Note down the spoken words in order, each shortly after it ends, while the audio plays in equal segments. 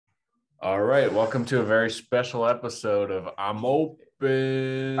All right, welcome to a very special episode of I'm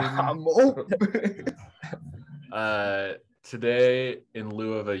Open. I'm open. Today, in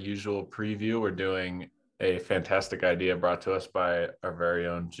lieu of a usual preview, we're doing a fantastic idea brought to us by our very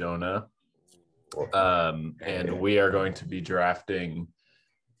own Jonah. And we are going to be drafting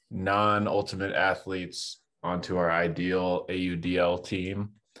non-ultimate athletes onto our ideal AUDL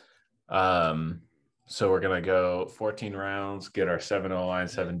team. So we're going to go 14 rounds, get our 7 O-line,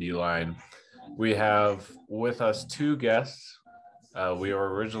 7 D-line. We have with us two guests. We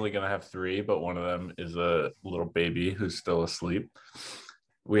were originally going to have three, but one of them is a little baby who's still asleep.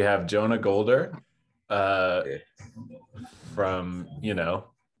 We have Jonah Golder from,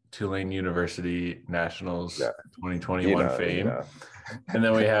 Tulane University Nationals 2021 fame. And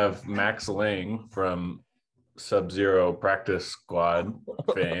then we have Max Lang from Sub-Zero Practice Squad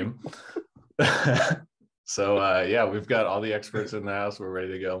fame. So we've got all the experts in the house. We're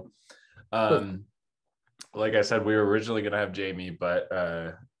ready to go. Like I said, we were originally going to have Jamie, but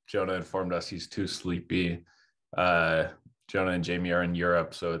Jonah informed us he's too sleepy. Jonah and Jamie are in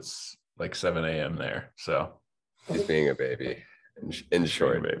Europe, so it's like 7 a.m. there. So He's being a baby. In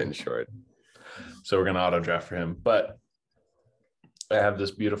short. So we're going to auto draft for him. But I have this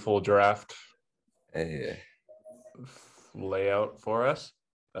beautiful draft layout for us.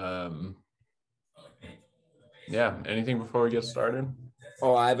 Anything before we get started?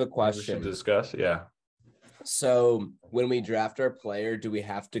 Oh, I have a We question. should discuss. Yeah. So when we draft our player, do we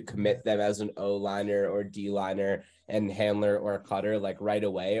have to commit them as an O-liner or D-liner and handler or cutter like right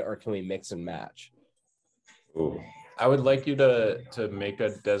away, or can we mix and match? Ooh. I would like you to make a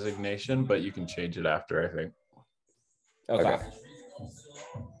designation, but you can change it after, I think. Okay.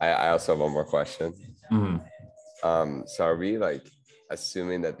 I also have one more question. Mm-hmm. So are we like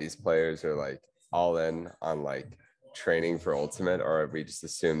assuming that these players are like all in on like training for ultimate, or we just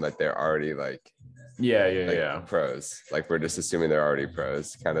assume that they're already like pros? Like we're just assuming they're already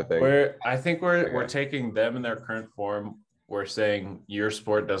pros kind of thing. We're taking them in their current form. We're saying your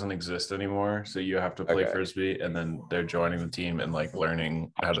sport doesn't exist anymore, so you have to play Frisbee, and then they're joining the team and like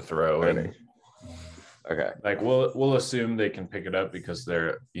learning how to throw. And like we'll assume they can pick it up because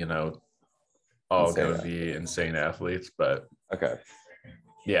they're all going to be insane athletes. But the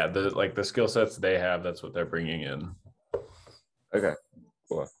skill sets they have, that's what they're bringing in. Okay,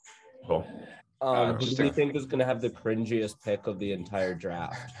 cool. Who do you think is going to have the cringiest pick of the entire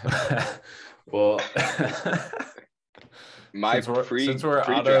draft? Well, my pre-draft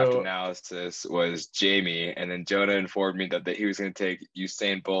analysis was Jamie, and then Jonah informed me that he was going to take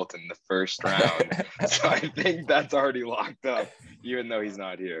Usain Bolt in the first round. So I think that's already locked up, even though he's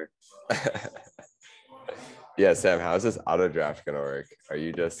not here. Yeah, Sam, how's this auto draft gonna work?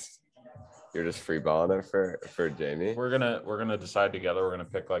 You're just free balling it for Jamie? We're gonna decide together. We're gonna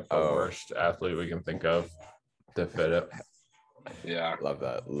pick like the worst athlete we can think of to fit it. Yeah, love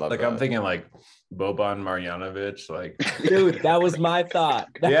that. I'm thinking like Boban Marjanovic. Like, dude, that was my thought.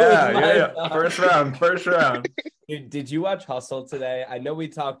 Thought. First round. Dude, did you watch Hustle today? I know we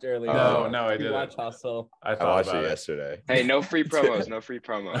talked earlier. No, I didn't. Watch Hustle. I watched it yesterday. Hey, no free promos.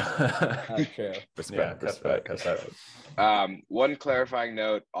 That's true. Respect. One clarifying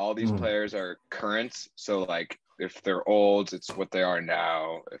note: all these players are currents. So, like, if they're old, it's what they are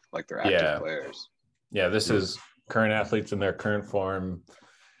now. If like they're active players. Yeah, this is current athletes in their current form.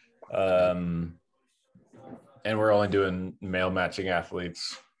 And we're only doing male matching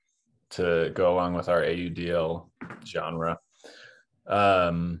athletes to go along with our AUDL genre.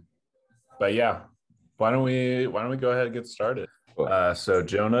 But yeah, why don't we go ahead and get started? So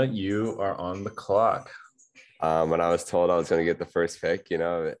Jonah, you are on the clock. When I was told I was going to get the first pick, it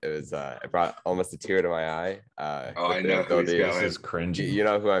was it brought almost a tear to my eye. I know this is cringy. You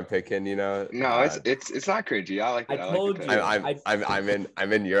know who I'm picking? No, it's not cringy. I like it. I told you.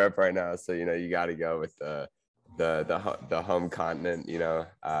 I'm in Europe right now, so you got to go with the home continent.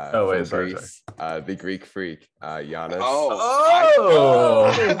 Greece, the Greek freak, Giannis.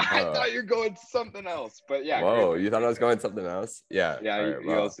 I thought you're going something else, but yeah. Whoa, you thought I was going something else? Yeah. Yeah,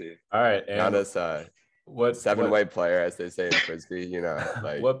 you'll see. All right, Giannis. What seven-way player, as they say in Frisbee,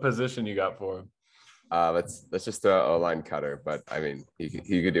 like what position you got for him? Let's just throw O-line cutter, but I mean he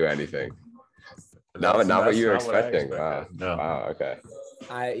could do anything. Not what you were expecting. No. Wow, okay.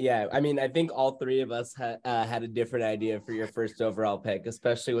 I think all three of us had a different idea for your first overall pick,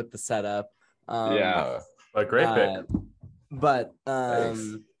 especially with the setup. A great pick. But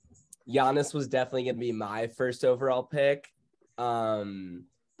Giannis was definitely going to be my first overall pick.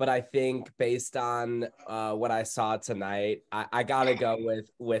 But I think based on what I saw tonight, I gotta go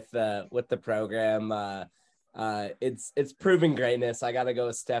with the program. it's proven greatness. I got to go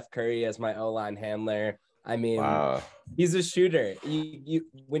with Steph Curry as my O-line handler. I mean, wow. He's a shooter. You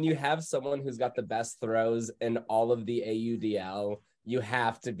when you have someone who's got the best throws in all of the AUDL, you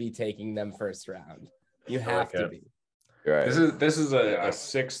have to be taking them first round. You have to be. Right. This is a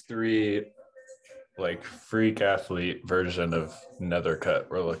 6'3" like freak athlete version of Nethercut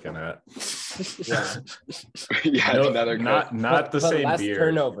we're looking at. Yeah. Yeah, no, Nethercut. Not the same beard.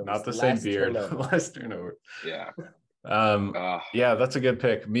 Turnovers. Not the same beard. Less turnover. Yeah. Yeah, that's a good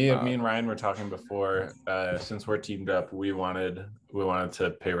pick. Me and Ryan were talking before. Since we're teamed up, we wanted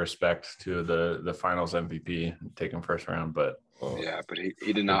to pay respect to the finals MVP, take him first round, but but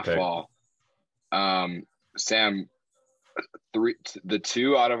he did not fall. Sam, the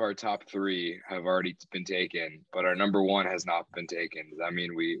 2 out of our top 3 have already been taken, but our number 1 has not been taken. Does that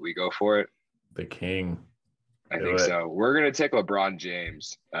mean we go for it? The king. I think so. We're gonna take LeBron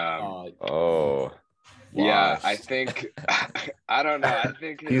James. Yeah, I think I don't know. I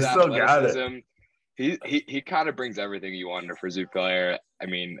think his athleticism, he kind of brings everything you want in a frisbee player. I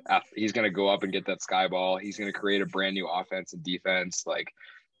mean, he's gonna go up and get that sky ball. He's gonna create a brand new offense and defense. Like,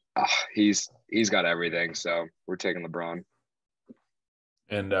 he's got everything. So we're taking LeBron.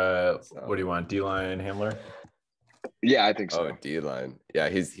 And what do you want? D-line handler? Yeah, I think so. Oh, D-line. Yeah,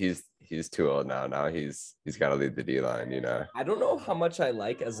 he's too old now. Now he's got to lead the D-line. You know. I don't know how much I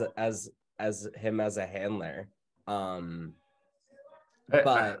like as him as a handler. But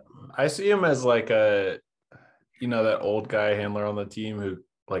I see him as like that old guy handler on the team who,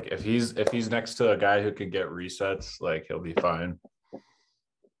 like, if he's next to a guy who can get resets, like, he'll be fine.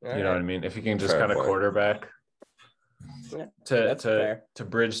 You know what I mean? If he can just kind of quarterback to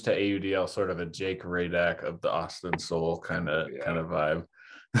bridge to AUDL, sort of a Jake Radak of the Austin Soul kind of vibe.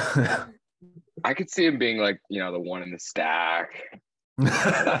 I could see him being like, the one in the stack.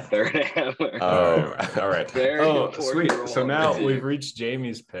 Third handler. All right. Sweet. So now we've reached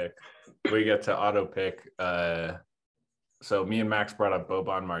Jamie's pick. We get to auto pick. So me and Max brought up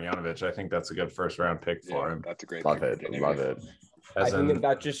Boban Marjanovic. I think that's a good first round pick for him. That's a great love pick. it. Love it. I think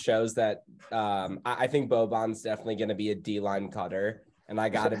that just shows that I think Boban's definitely going to be a D-line cutter, and I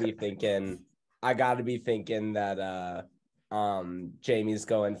got to be thinking that Jamie's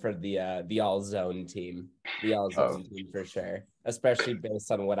going for the all zone team, team for sure, especially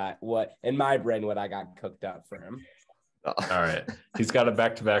based on what in my brain what I got cooked up for him. All right, he's got a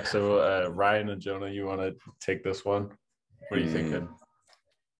back-to-back. So Ryan and Jonah, you want to take this one? What are you thinking?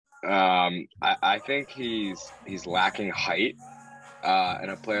 I think he's lacking height,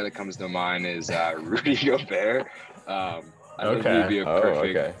 and a player that comes to mind is Rudy Gobert. I think he'd be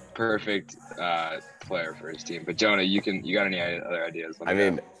a perfect player for his team. But Jonah, you got any other ideas? I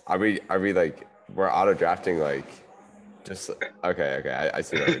mean, are we like we're auto drafting like just okay? I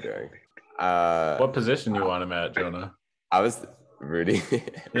see what you're doing. What position you want him at, Jonah? I was Rudy.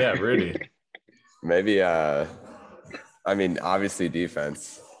 Yeah, Rudy. Maybe I mean, obviously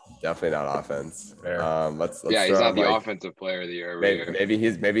defense, definitely not offense. Let's he's not the offensive player of the year. Maybe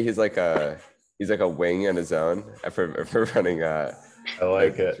he's like a wing in his own if we're running I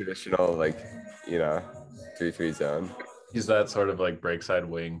like it. Traditional 3-3 zone. He's that sort of like break side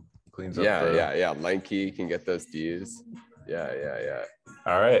wing, cleans up. Yeah. Lanky, can get those D's. Yeah.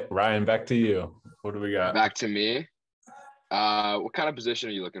 All right, Ryan, back to you. What do we got? Back to me. What kind of position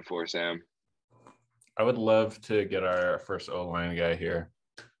are you looking for, Sam? I would love to get our first O-line guy here.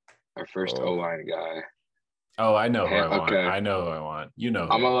 Our first O-line guy. Oh, I know who I want. I know who I want. You know.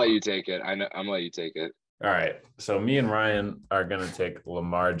 I'm gonna let you take it. I'm gonna let you take it. All right. So me and Ryan are gonna take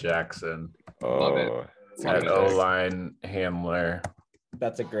Lamar Jackson. Love it. At O-line handler.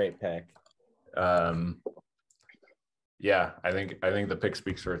 That's a great pick. Yeah, I think the pick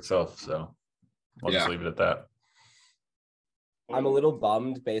speaks for itself. So I'll just leave it at that. I'm a little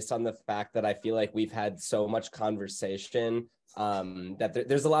bummed based on the fact that I feel like we've had so much conversation that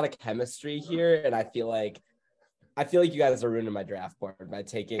there's a lot of chemistry here, and I feel like you guys are ruining my draft board by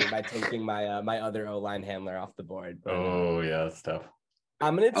taking my other O-line handler off the board. Oh yeah, that's tough.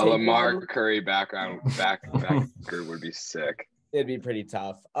 I'm gonna take Lamar Curry back group would be sick. It'd be pretty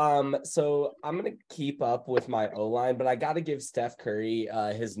tough. So I'm gonna keep up with my O-line, but I got to give Steph Curry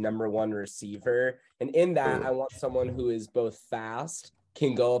his number 1 receiver, and in that I want someone who is both fast,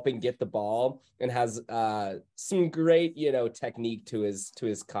 can go up and get the ball, and has some great technique to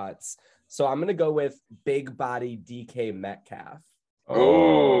his cuts. So I'm gonna go with big body DK Metcalf.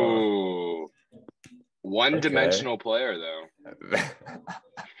 Oh, one-dimensional player though.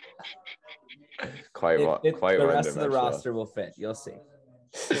 Quite the rest of the roster will fit. You'll see.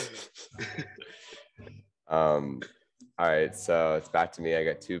 All right, so it's back to me. I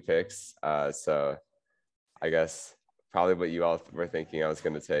got 2 picks. So I guess probably what you all were thinking I was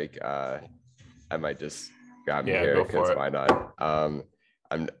going to take. I might just grab him here because why not? I'm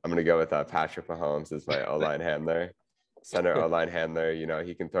going to go with Patrick Mahomes as my O-line handler. Center O-line handler, you know,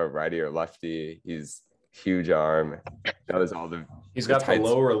 he can throw righty or lefty. He's huge arm. Knows all the. He's got the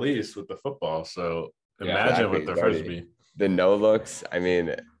low release with the football, so imagine with the frisbee. The no looks. I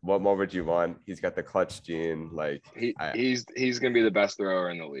mean, what more would you want? He's got the clutch gene. Like he's gonna be the best thrower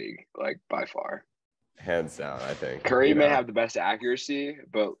in the league, like by far, hands down. I think Curry may have the best accuracy,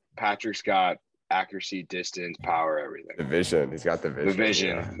 but Patrick's got accuracy, distance, power, everything. The vision. He's got the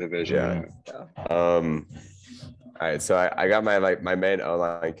vision. The vision. Yeah. All right, so I got my main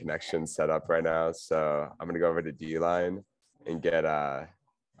O-line connection set up right now. So I'm gonna go over to D-line and get I'm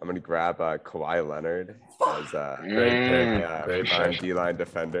gonna grab Kawhi Leonard as a great D-line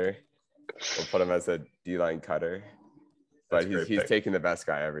defender. We'll put him as a D-line cutter, but he's taking the best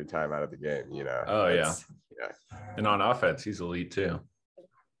guy every time out of the game. You know. Oh yeah. And on offense, he's elite too.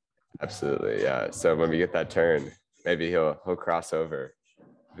 Absolutely, yeah. So when we get that turn, maybe he'll cross over.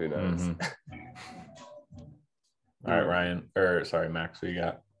 Who knows? Mm-hmm. All right, Max, who you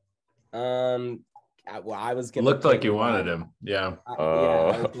got? Well, I was gonna. Looked like you wanted him. Yeah. I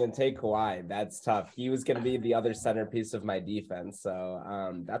was gonna take Kawhi. That's tough. He was gonna be the other centerpiece of my defense,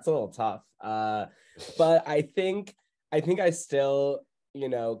 so that's a little tough. But I think I still, you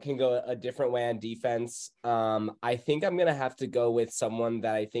know, can go a different way on defense. I think I'm gonna have to go with someone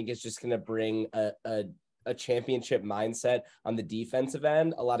that I think is just gonna bring a championship mindset on the defensive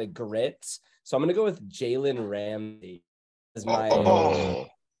end, a lot of grit. So I'm gonna go with Jalen Ramsey as my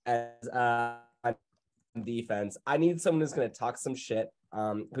defense. I need someone who's gonna talk some shit,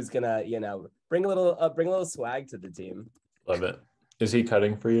 who's gonna, you know, bring a little swag to the team. Love it. Is he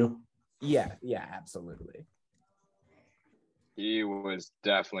cutting for you? Yeah, absolutely. He was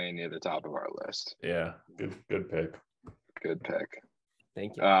definitely near the top of our list. Yeah, good pick. Good pick.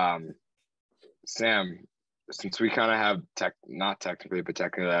 Thank you. Sam, since we kind of have not technically, but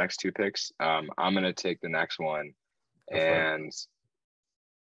technically the next two picks, I'm going to take the next one. And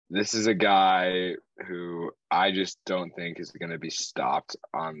this is a guy who I just don't think is going to be stopped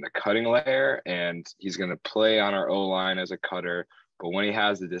on the cutting layer. And he's going to play on our O-line as a cutter. But when he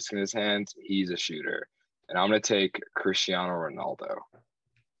has the disc in his hands, he's a shooter. And I'm going to take Cristiano Ronaldo.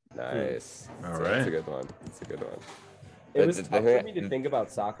 Nice. All right. That's a good one. It was tough for me to think about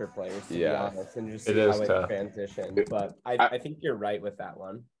soccer players, to be honest, and just see how it transitioned. But I think you're right with that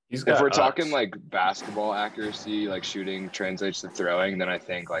one. If we're talking like basketball accuracy, like shooting translates to throwing, then I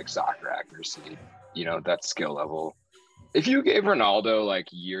think like soccer accuracy, you know, that skill level. If you gave Ronaldo like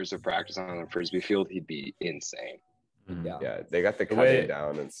years of practice on the frisbee field, he'd be insane. Yeah, they got the cutting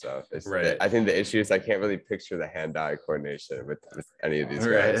down and stuff. Right. I think the issue is I can't really picture the hand-eye coordination with any of these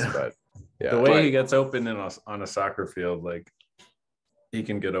guys, but yeah. The way he gets open on a soccer field, like he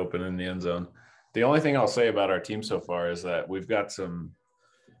can get open in the end zone. The only thing I'll say about our team so far is that we've got some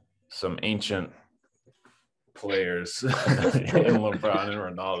ancient players in LeBron and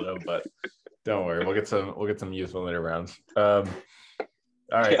Ronaldo, but don't worry, we'll get some youth in later rounds.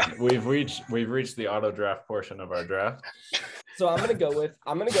 All right, we've reached the auto draft portion of our draft. So I'm gonna go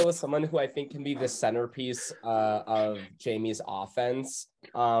with someone who I think can be the centerpiece of Jamie's offense.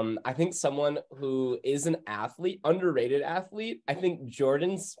 I think someone who is an athlete, underrated athlete. I think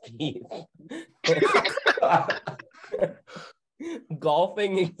Jordan Spieth.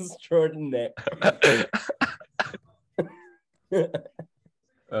 Golfing extraordinaire.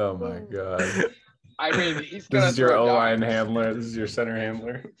 Oh my god. I mean, this is your O-line handler. This is your center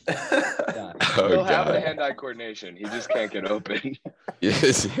handler. He'll have the hand-eye coordination. He just can't get open.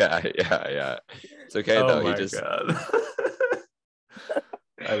 Yes, yeah. It's okay though. He just. God.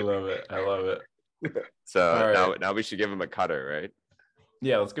 I love it. So now we should give him a cutter, right?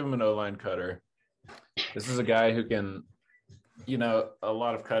 Yeah, let's give him an O-line cutter. This is a guy who can, you know, a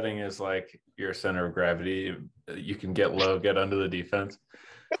lot of cutting is like your center of gravity. You can get low, get under the defense.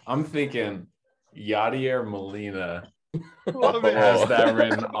 I'm thinking Yadier Molina has that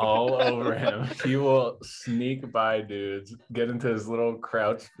written all over him. He will sneak by dudes, get into his little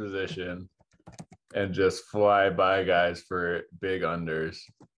crouch position, and just fly by guys for big unders.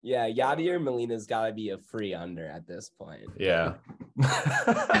 Yeah, Yadier Molina's got to be a free under at this point. Yeah.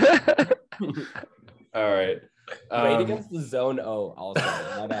 All right. Great against the zone O also,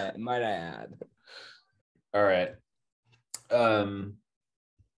 might I add. All right.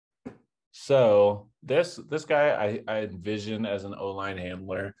 So this guy I envision as an O-line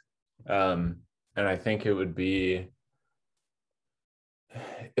handler. And I think he would be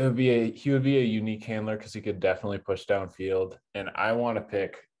a unique handler because he could definitely push downfield. And I want to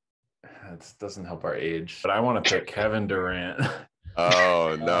pick It doesn't help our age, but I want to pick Kevin Durant.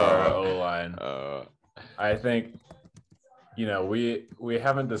 Oh no, our O-line. I think, we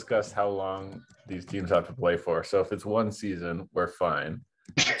haven't discussed how long these teams have to play for. So if it's one season, we're fine.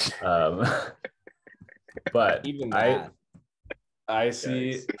 But even that. I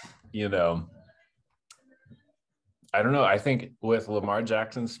see, I don't know. I think with Lamar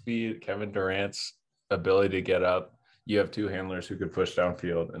Jackson's speed, Kevin Durant's ability to get up, you have two handlers who could push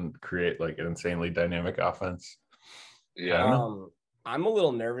downfield and create like an insanely dynamic offense. Yeah. I'm a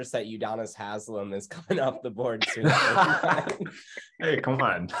little nervous that Udonis Haslam is coming off the board soon. Hey, come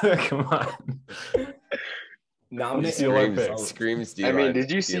on. Come on. Screams D-line. I mean, did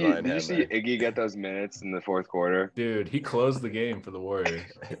you see Iggy get those minutes in the fourth quarter? Dude, he closed the game for the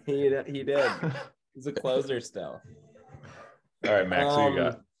Warriors. He did. He's a closer still. All right, Max, who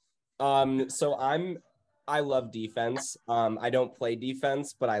you got? So I love defense. I don't play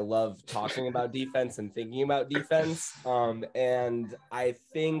defense, but I love talking about defense and thinking about defense. And I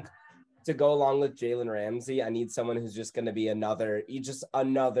think to go along with Jalen Ramsey, I need someone who's just going to be another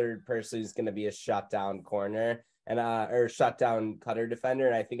person who's going to be a shutdown corner and or shutdown cutter defender.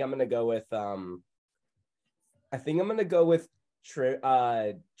 And I think I'm going to go with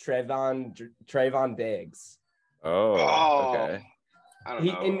Trayvon Diggs. Oh, okay. I don't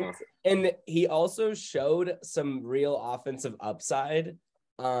know. And he also showed some real offensive upside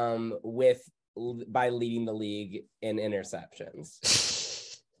by leading the league in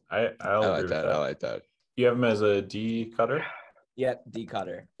interceptions. I like that. I like that. You have him as a D cutter? Yeah, D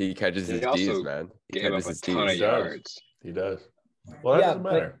cutter. He catches his D's, man. He catches his ton of yards. He does. Well, that doesn't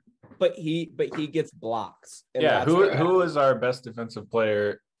matter. But he gets blocks. Yeah, who is our best defensive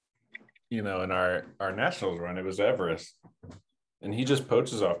player, in our Nationals run? It was Everest. And he just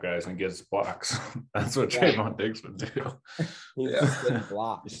poaches off guys and gets blocks. That's what Trayvon Diggs would do. He's just getting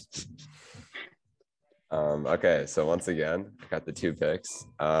blocks. Okay, so once again, I got the 2 picks.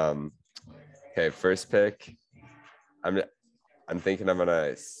 Okay, first pick. I'm thinking I'm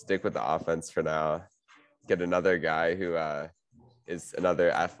gonna stick with the offense for now. Get another guy who is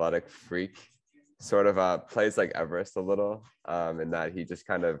another athletic freak. Sort of plays like Everest a little, in that he just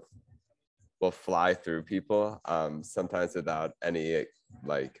kind of will fly through people, sometimes without any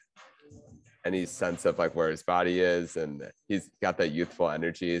sense of like where his body is, and he's got that youthful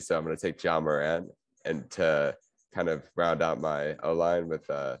energy. So I'm going to take John Moran, and to kind of round out my O-line with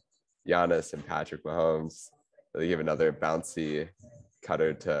Giannis and Patrick Mahomes. They give another bouncy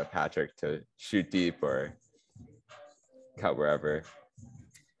cutter to Patrick to shoot deep or cut wherever.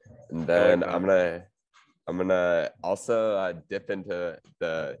 And then I'm gonna also dip into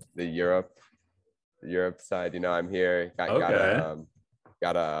the Europe side. I'm here.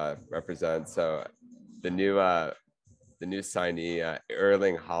 Gotta represent. So the new signee,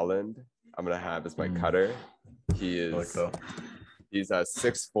 Erling Haaland, I'm gonna have as my cutter. He's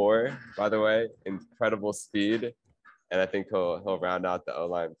 6'4", by the way, incredible speed, and I think he'll round out the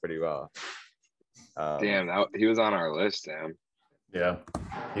O-line pretty well. He was on our list, Sam. Yeah,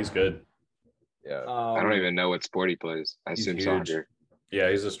 he's good. Yeah, I don't even know what sport he plays. I assume soccer. Yeah,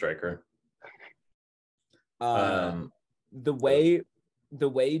 he's a striker. The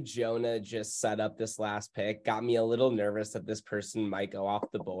way Jonah just set up this last pick got me a little nervous that this person might go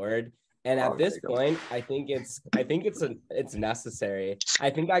off the board. And at this point, I think it's necessary. I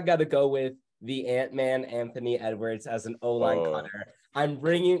think I got to go with the Ant-Man Anthony Edwards as an O-line cutter.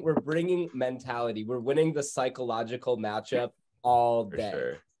 We're bringing mentality. We're winning the psychological matchup all day. For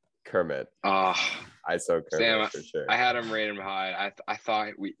sure. Kermit. I saw Kermit Sam, for sure. I had him rated him high. I thought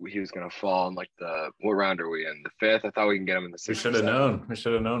he was gonna fall in like what round are we in? The 5th? I thought we can get him in the 6th. We should have known. We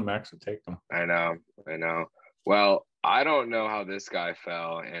should have known Max would take him. I know. Well, I don't know how this guy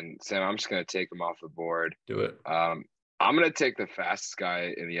fell, and Sam, I'm just gonna take him off the board. Do it. I'm gonna take the fastest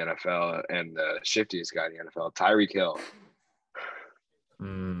guy in the NFL and the shiftiest guy in the NFL, Tyreek Hill.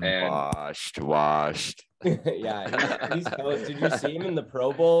 Washed. Yeah, did you see him in the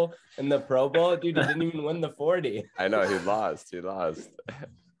Pro Bowl? Dude, he didn't even win the 40. I know, he lost. This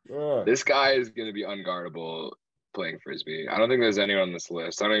guy is going to be unguardable playing Frisbee. I don't think there's anyone on this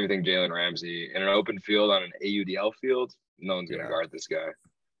list. I don't even think Jalen Ramsey in an open field on an AUDL field, no one's going to guard this guy.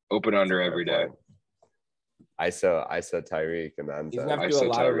 Open under every day. I saw Tyreek, and then he's gonna have to do a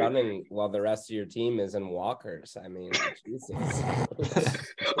lot of running while the rest of your team is in walkers. I mean, Jesus.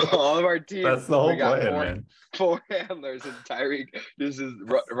 All of our teams. That's the whole plan, man. 4 handlers, and Tyreek just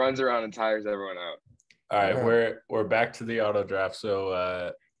runs around and tires everyone out. All right, we're back to the auto draft.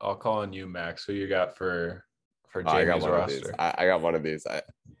 So I'll call on you, Max. Who you got for Jamie's roster? I got one of these. You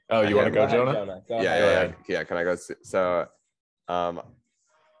want to go, Jonah? Yeah. Can I go?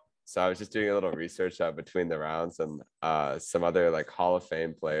 So I was just doing a little research between the rounds and some other like Hall of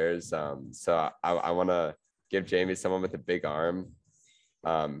Fame players. So I want to give Jamie someone with a big arm,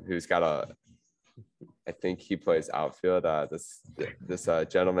 who's got I think he plays outfield. This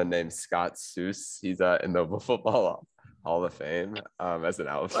gentleman named Scott Seuss. He's in the Football Hall of Fame as an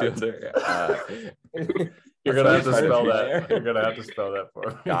outfielder. You're gonna have to spell that. You're gonna have to spell that for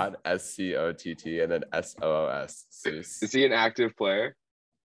me. Scott Scott and then SOOS. Seuss. Is he an active player?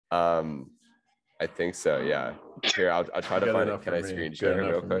 I think so. Yeah. Here, I'll try to find it. Can I screen share it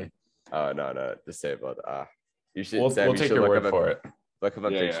real quick? Oh no, disabled. You should. We'll take your word for it. Look up a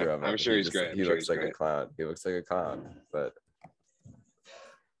picture of him. I'm sure he's great. He looks like a clown. He looks like a clown, but.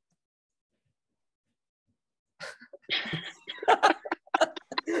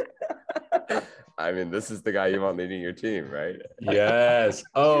 I mean, this is the guy you want leading your team, right? Yes.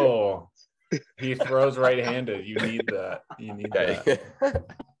 Oh, he throws right-handed. You need that. You need that.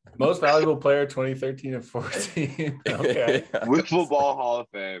 Most valuable player 2013 and 14. Okay. Wiffle Ball Hall of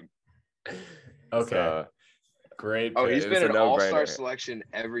Fame. Okay. So, great. Oh, he's been an all-star selection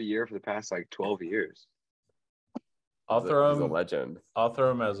every year for the past like 12 years. I'll throw him. He's a legend. I'll throw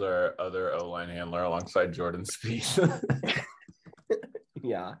him as our other O-line handler alongside Jordan Spieth.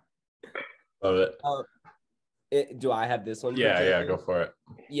 Yeah. Love it. Do I have this one? Yeah, go for it.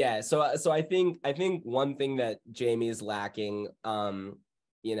 Yeah, so I think one thing that Jamie is lacking,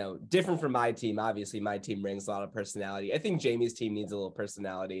 different from my team. Obviously, my team brings a lot of personality. I think Jamie's team needs a little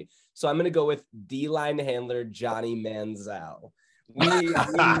personality. So I'm gonna go with D-line handler Johnny Manziel. We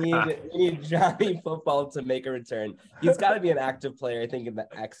need Johnny Football to make a return. He's got to be an active player, I think, in the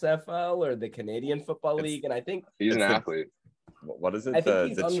XFL or the Canadian Football League, and I think he's an athlete. What is it?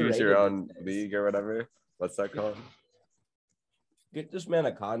 The choose your own league or whatever? What's that called? Get this man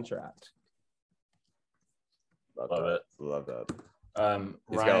a contract. Love it. Love that.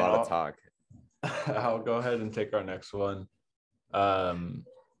 He's Ryan, got a lot of talk. I'll go ahead and take our next one.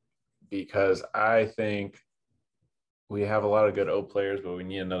 Because I think we have a lot of good O players, but we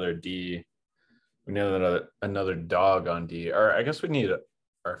need another D. We need another dog on D. Or I guess we need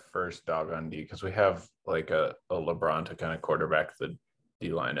our first dog on D because we have like a LeBron to kind of quarterback the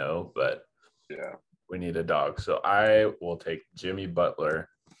D-line O, but yeah, we need a dog. So I will take Jimmy Butler.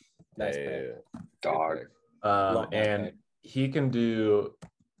 Nice dog. And he can do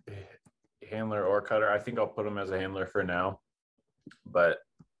handler or cutter. I think I'll put him as a handler for now, but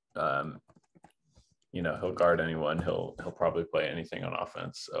he'll guard anyone. He'll probably play anything on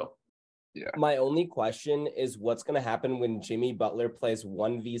offense. So yeah. My only question is what's going to happen when Jimmy Butler plays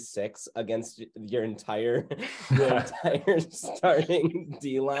 1v6 against your entire starting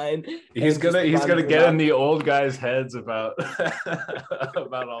D-line. He's gonna get in the old guys' heads about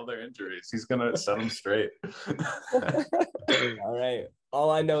about all their injuries. He's gonna set them straight. All right.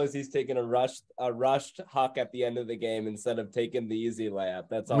 All I know is he's taking a rushed huck at the end of the game instead of taking the easy layup.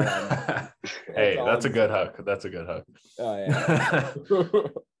 That's all I know. That's a good huck. That's a good huck. Oh yeah.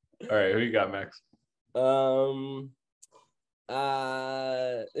 All right, who you got, Max?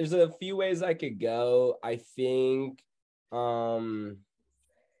 There's a few ways I could go. I think I'm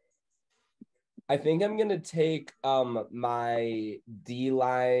gonna take my D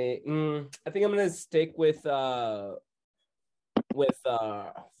line. I think I'm gonna stick with man,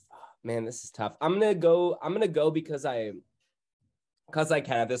 this is tough. I'm gonna go because I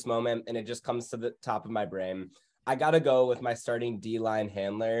can at this moment, and it just comes to the top of my brain. I gotta go with my starting D-line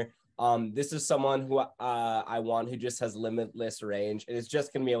handler. This is someone who I want who just has limitless range and is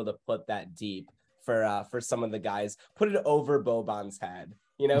just gonna be able to put that deep for some of the guys. Put it over Boban's head,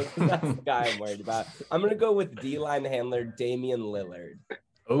 that's the guy I'm worried about. I'm gonna go with D-line handler Damian Lillard.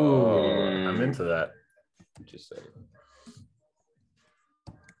 Oh, I'm into that. Just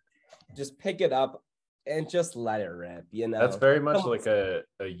pick it up and just let it rip, That's very much like a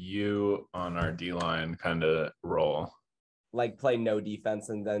U on our D-line kind of role. Like play no defense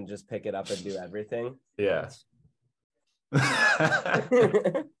and then just pick it up and do everything. Yeah.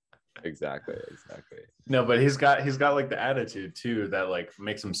 Exactly. No, but he's got like the attitude too that like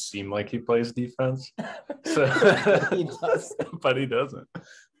makes him seem like he plays defense. So he does. But he doesn't.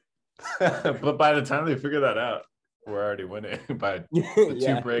 But by the time they figure that out, we're already winning by the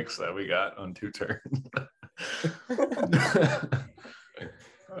 2 breaks that we got on 2 turns.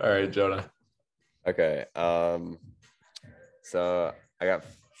 All right, Jonah. Okay. So I got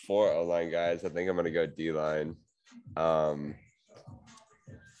 4 O-line guys. I think I'm gonna go D-line. I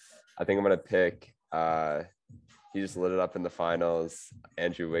think I'm gonna pick. He just lit it up in the finals.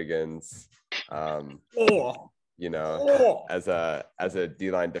 Andrew Wiggins. As a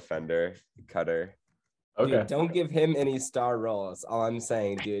D-line defender, cutter. Okay. Dude, don't give him any star roles. All I'm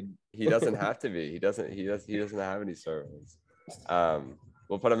saying, dude. He doesn't have to be. He doesn't have any star roles.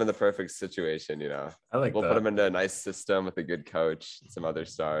 We'll put him in the perfect situation, you know. We'll put him into a nice system with a good coach, some other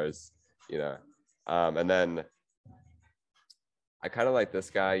stars, you know. And then I kind of like this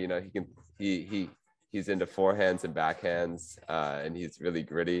guy, you know, he's into forehands and backhands, and he's really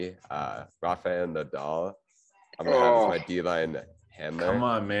gritty. Rafael Nadal. I'm gonna have as my D-line handler. Come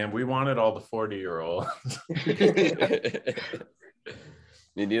on, man. We wanted all the 40-year-olds.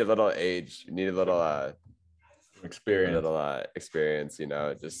 You need a little age. You need a little experience. Experience, you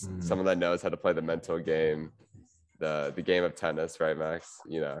know, just someone that knows how to play the mental game, the game of tennis, right, Max?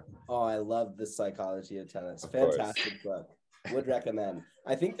 You know. Oh, I love the psychology of tennis. Fantastic book. Would recommend.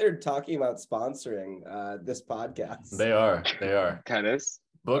 I think they're talking about sponsoring this podcast. They are. Tennis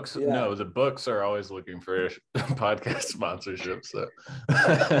books. Yeah. No, the books are always looking for podcast sponsorships.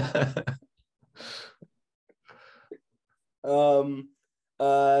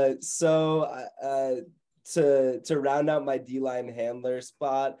 So to round out my D-line handler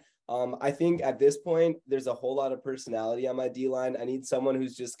spot, I think at this point there's a whole lot of personality on my D-line. I need someone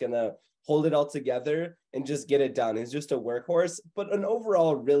who's just gonna hold it all together and just get it done. Who's just a workhorse, but an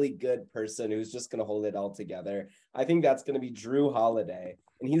overall really good person who's just gonna hold it all together. I think that's gonna be Drew Holiday,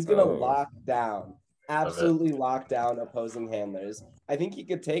 and he's gonna absolutely lock down opposing handlers. I think he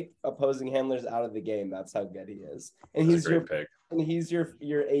could take opposing handlers out of the game. That's how good he is. And he's your pick. And he's your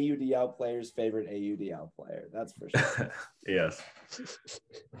AUDL player's favorite AUDL player. That's for sure. Yes,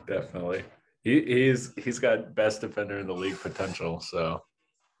 definitely. He's got best defender in the league potential. So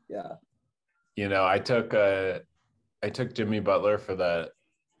yeah, you know, I took Jimmy Butler for that,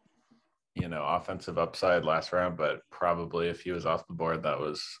 you know, offensive upside last round, but probably if he was off the board, that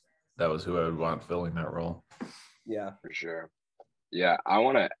was who I would want filling that role. Yeah, for sure. Yeah, I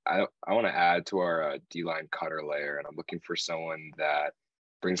want to add to our D-line cutter layer, and I'm looking for someone that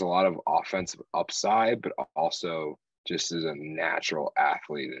brings a lot of offensive upside, but also just is a natural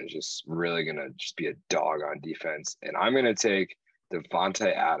athlete and is just really gonna just be a dog on defense. And I'm gonna take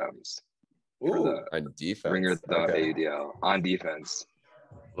Devontae Adams for on defense. Ringer the AUDL on defense.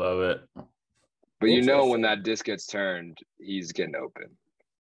 Love it. But you know, when that disc gets turned, he's getting open.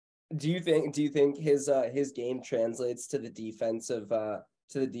 Do you think his game translates to the defensive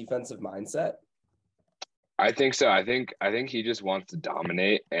mindset? I think so. I think he just wants to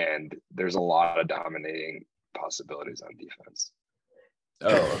dominate, and there's a lot of dominating possibilities on defense.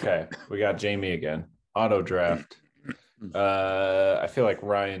 Oh, okay. We got Jamie again. Auto draft. I feel like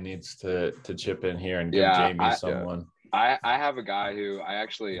Ryan needs to chip in here and give Jamie someone. I have a guy who I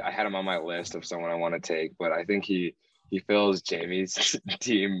had him on my list of someone I want to take, but I think he fills Jamie's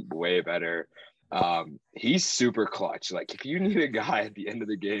team way better. He's super clutch. Like, if you need a guy at the end of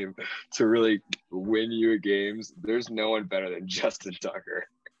the game to really win you games, there's no one better than Justin Tucker.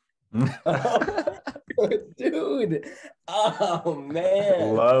 Dude. Oh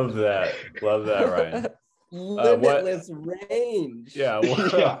man. Love that, Ryan. Limitless range. Yeah.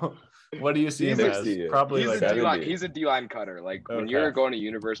 Well, what do you see him as? Probably he's a D-line cutter. Like, when you're going to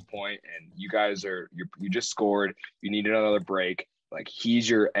Universe Point and you guys you just scored, you need another break. Like, he's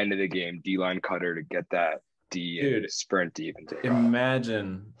your end of the game D-line cutter to get that and sprint deep and take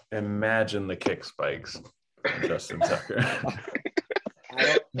imagine the kick spikes from Justin Tucker.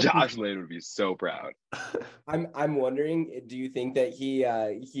 Josh Lane would be so proud. I'm wondering, do you think that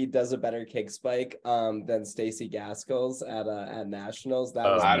he does a better kick spike than Stacey Gaskell's at Nationals?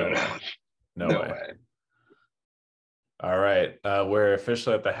 I don't know. No way. All right, we're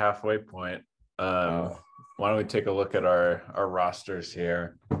officially at the halfway point. Why don't we take a look at our rosters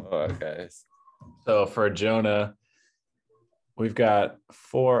here? Okay. So for Jonah, we've got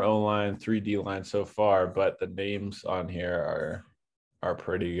 4 O-line, 3 D-line so far, but the names on here are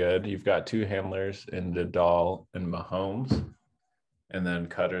pretty good. You've got 2 handlers in Nadal and Mahomes, and then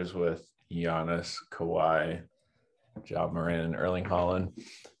cutters with Giannis, Kawhi, Ja Morant, and Erling Haaland.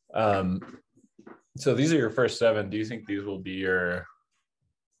 So these are your first 7. Do you think these will be your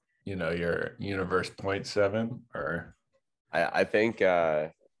universe point 7? Or I think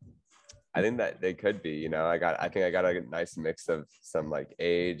that they could be. You know, I think I got a nice mix of some like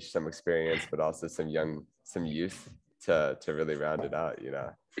age, some experience, but also some youth to really round it out, you know.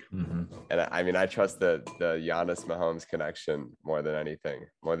 Mm-hmm. And I mean, I trust the Giannis Mahomes connection more than anything,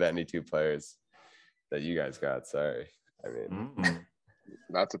 more than any 2 players that you guys got. Sorry, I mean,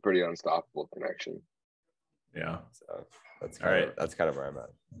 that's a pretty unstoppable connection. Yeah. So that's kind of where I'm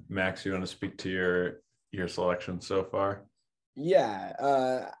at. Max, you want to speak to your selection so far?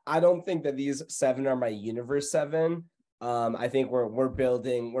 Yeah, I don't think that these 7 are my universe 7. I think we're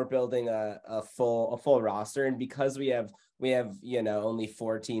building a full roster, and because we have only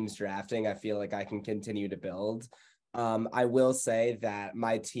 4 teams drafting, I feel like I can continue to build. I will say that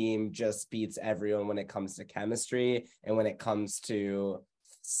my team just beats everyone when it comes to chemistry and when it comes to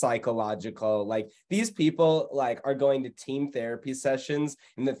psychological. Like, these people are going to team therapy sessions,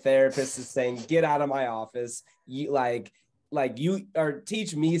 and the therapist is saying, "Get out of my office. You you or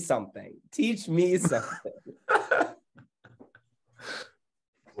teach me something. Teach me something."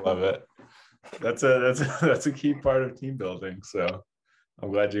 Love it. That's a key part of team building. So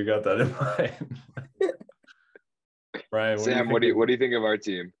I'm glad you got that in mind. Ryan, Sam, what do you think of our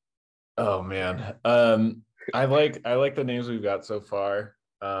team? Oh man, I like the names we've got so far.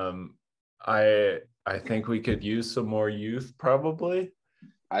 I think we could use some more youth, probably.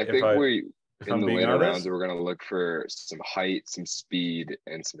 I think in the later rounds, we're going to look for some height, some speed,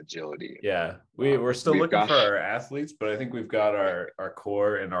 and some agility. Yeah, we're still looking for our athletes, but I think we've got our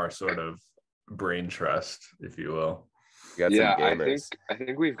core and our sort of brain trust, if you will. Yeah, I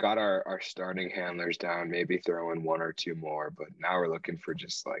think we've got our starting handlers down, maybe throw in 1 or 2 more, but now we're looking for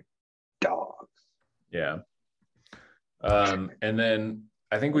just dogs. Yeah. And then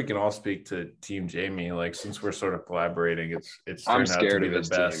I think we can all speak to Team Jamie. Since we're sort of collaborating, it's turned out to be the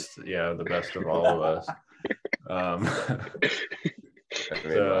best. Team. Yeah, the best of all of us. I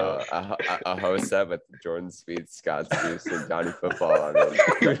mean, a host set with Jordan Speed, Scott Seuss, and Johnny Football. I mean,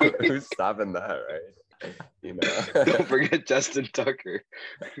 who's stopping that, right? Don't forget Justin Tucker.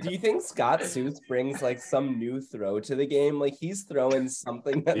 Do you think Scott Seuss brings some new throw to the game? He's throwing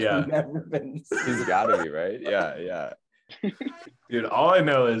something that's never been seen. He's got to be, right? Yeah. Dude, all I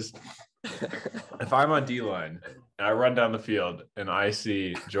know is if I'm on D-line and I run down the field and I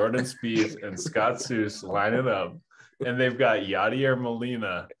see Jordan Spieth and Scott Seuss lining up and they've got Yadier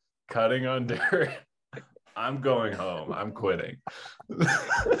Molina cutting on dirt, I'm going home. I'm quitting.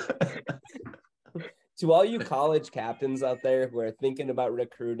 To all you college captains out there who are thinking about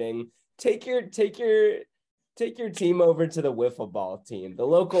recruiting, take your team over to the wiffle ball team, the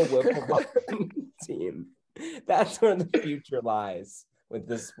local wiffle ball team. That's where the future lies with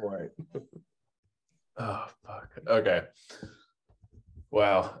this sport. Oh, fuck. Okay.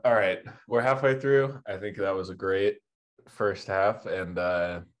 Wow. All right. We're halfway through. I think that was a great first half. And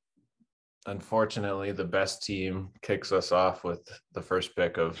unfortunately, the best team kicks us off with the first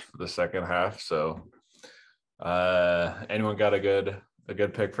pick of the second half. So anyone got a good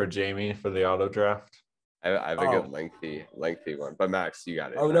pick for Jamie for the auto draft? I have a good lengthy one, but Max, you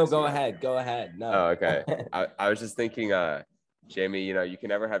got it. Oh, no, go ahead. No. Oh, okay. I was just thinking, Jamie, you can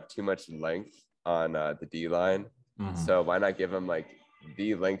never have too much length on the D line. Mm-hmm. So why not give him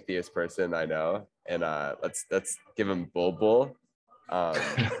the lengthiest person I know, and let's give him Bull,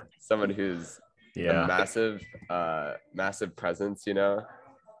 someone who's a massive presence, to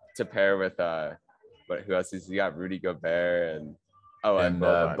pair with who else is he got? Rudy Gobert and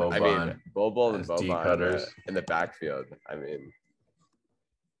Boban. I mean, Bobo and Boban in the backfield. I mean,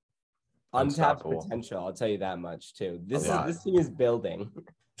 untapped potential. I'll tell you that much too. This team is building.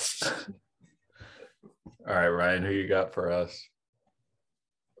 All right, Ryan, who you got for us?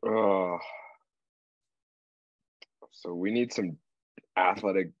 Oh, so we need some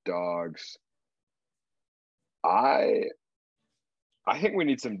athletic dogs. I think we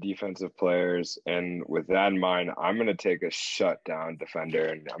need some defensive players, and with that in mind, I'm going to take a shutdown defender,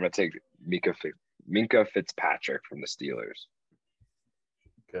 and I'm going to take Minkah Fitzpatrick from the Steelers.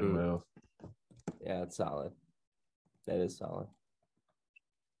 Good move. Yeah, it's solid. That is solid.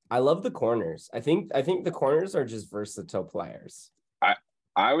 I love the corners. I think the corners are just versatile players.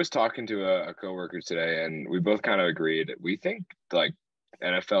 I was talking to a coworker today, and we both kind of agreed. We think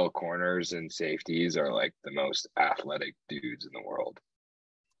NFL corners and safeties are the most athletic dudes in the world.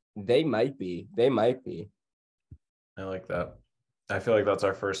 They might be. I like that. I feel like that's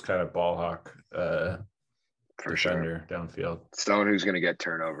our first kind of ball hawk defender downfield. Someone who's going to get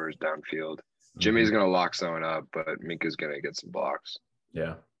turnovers downfield. Jimmy's going to lock someone up, but Minka's going to get some blocks.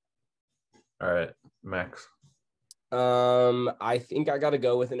 Yeah. All right, Max. I think I got to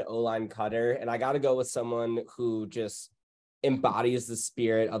go with an O-line cutter, and I got to go with someone who just embodies the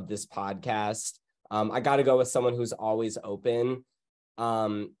spirit of this podcast. I got to go with someone who's always open.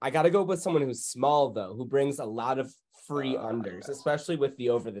 I got to go with someone who's small, though, who brings a lot of free unders, especially with the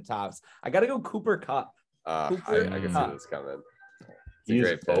over the tops. I got to go Cooper Kupp. I can see this coming. He's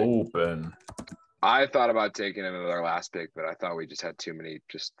open. I thought about taking him with our last pick, but I thought we just had too many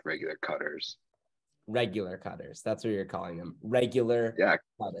just regular cutters. Regular cutters. That's what you're calling them. Regular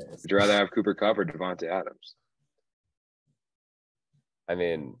cutters. Would you rather have Cooper Kupp or Devontae Adams? I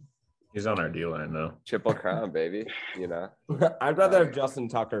mean, He's on our D line though. Triple crown, baby. You know. I'd rather have Justin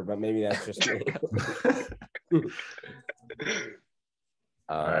Tucker, but maybe that's just me.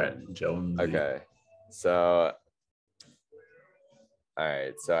 All right, Jones. Okay, so all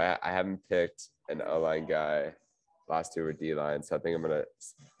right, so I haven't picked an O-line guy. Last two were D-line, so I think I'm gonna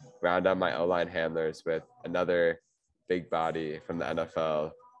round out my O-line handlers with another big body from the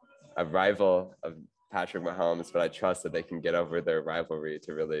NFL, a rival of Patrick Mahomes, but I trust that they can get over their rivalry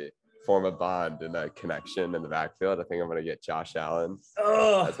to really form a bond and a connection in the backfield. I think I'm gonna get Josh Allen.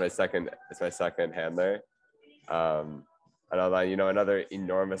 That's my second handler. And another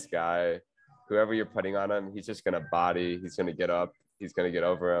enormous guy. Whoever you're putting on him, he's just gonna body. He's gonna get up. He's gonna get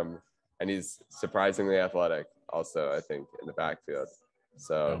over him, and he's surprisingly athletic. Also, I think in the backfield.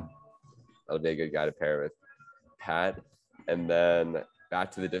 So that'll be a good guy to pair with Pat. And then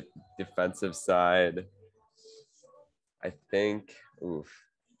back to the defensive side, I think.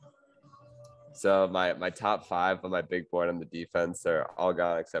 So my top 5 on my big board on the defense are all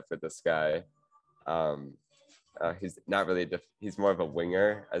gone except for this guy. He's not really he's more of a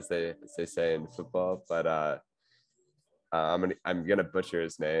winger, as they say in football. But I'm gonna butcher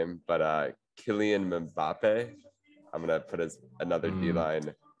his name. But Kylian Mbappe, I'm gonna put as another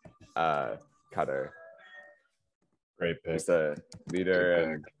D-line cutter. Great pick. He's a leader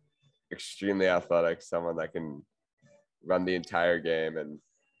and extremely athletic, someone that can run the entire game and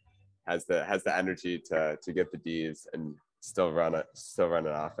has the energy to get the D's and still run an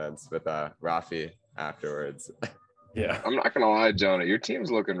offense with Rafi afterwards. Yeah, I'm not gonna lie, Jonah, your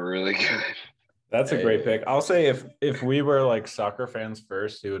team's looking really good. That's a great pick. I'll say if we were like soccer fans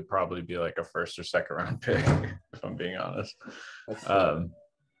first, it would probably be like a first or second round pick, if I'm being honest.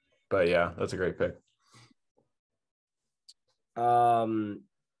 But yeah, that's a great pick.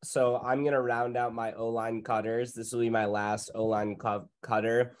 So I'm gonna round out my O-line cutters. This will be my last O-line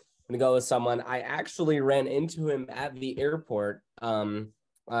cutter. I'm gonna go with someone I actually ran into him at the airport. And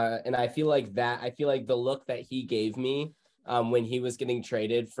I feel like the look that he gave me when he was getting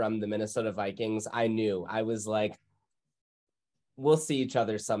traded from the Minnesota Vikings, I was like, we'll see each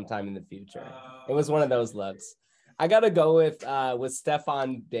other sometime in the future. It was one of those looks. I got to go with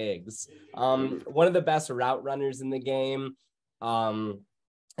Stephon Diggs, one of the best route runners in the game.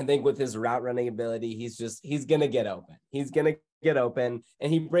 I think with his route running ability, he's going to get open. He's going to get open,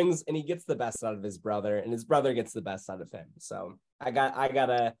 and he gets the best out of his brother, and his brother gets the best out of him. So I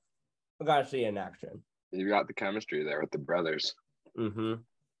gotta see in action. You got the chemistry there with the brothers. Mm-hmm.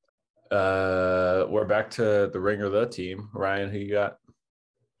 We're back to the ring of the team. Ryan, who you got?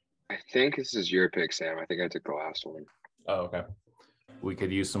 I think this is your pick, Sam. I think I took the last one. Oh, okay. We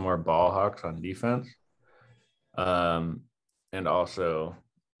could use some more ball hawks on defense. And also,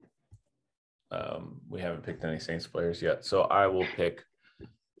 we haven't picked any Saints players yet. So I will pick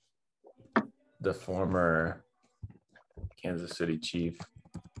the former Kansas City Chief.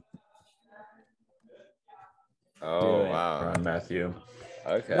 Oh, wow. Ron Matthew.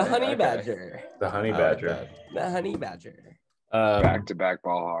 Okay. The Honey Badger. The Honey Badger. The Honey Badger. Back-to-back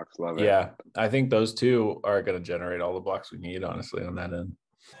ball hawks. Love it. Yeah, I think those two are going to generate all the blocks we need, honestly, on that end.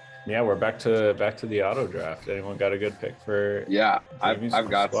 Yeah, we're back to the auto draft. Anyone got a good pick for? Yeah, I've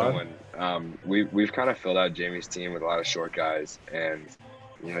got someone. We've kind of filled out Jamie's team with a lot of short guys, and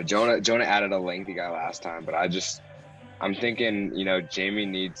Jonah added a lengthy guy last time, but I'm thinking Jamie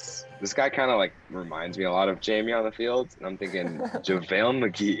needs this guy. Kind of like reminds me a lot of Jamie on the field, and I'm thinking JaVale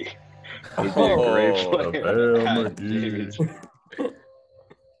McGee would be a great player.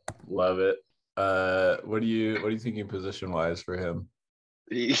 Love it. What are you thinking position wise for him?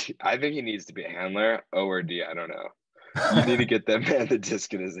 I think he needs to be a handler. O or D, I don't know. You need to get that man the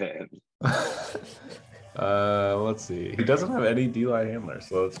disc in his hand. Let's see. He doesn't have any D-line handlers,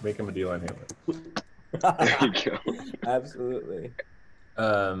 so let's make him a D-line handler. There you go. Absolutely.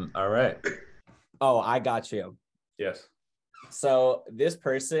 All right. Oh, I got you. Yes. So this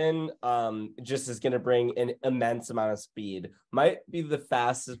person just is going to bring an immense amount of speed. Might be the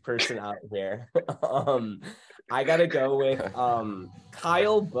fastest person out here. I got to go with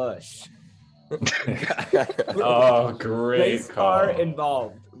Kyle Busch. Oh, great. Race car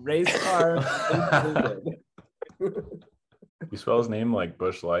involved. Race car included. You spell his name like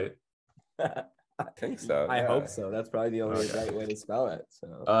Busch Light? I think so. I hope so. That's probably the only right way to spell it.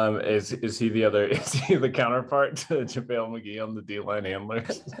 So, is he the counterpart to JaVale McGee on the D-line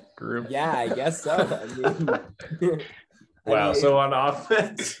handlers group? Yeah, I guess so. Wow. So on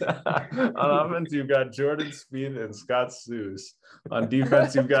offense, you've got Jordan Speed and Scott Seuss. On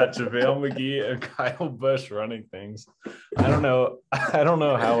defense, you've got JaVale McGee and Kyle Busch running things. I don't know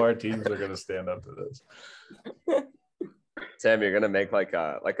how our teams are going to stand up to this. Sam, you're gonna make like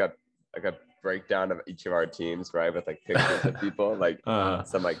a a breakdown of each of our teams, right? With like pictures of people, like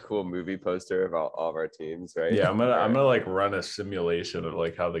some like cool movie poster of all of our teams, right? Yeah, I'm gonna like run a simulation of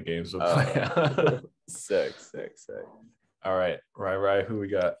like how the games will play out. Sick. All right, right. Who we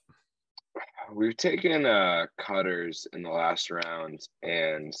got? We've taken cutters in the last round,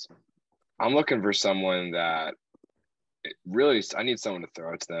 and I'm looking for someone that really, I need someone to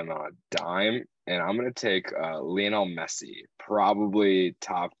throw it to them on a dime, and I'm going to take Lionel Messi, probably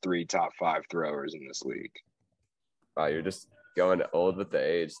top 3, top 5 throwers in this league. Wow, you're just going old with the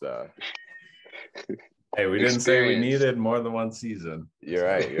age, though. Hey, we didn't say we needed more than one season. You're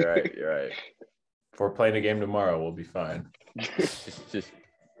right. If we're playing a game tomorrow, we'll be fine.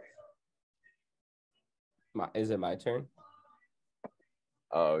 Is it my turn?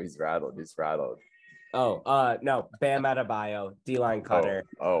 Oh, he's rattled. Oh, no. Bam Adebayo, D-line cutter.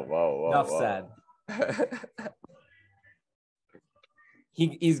 Whoa. Enough said.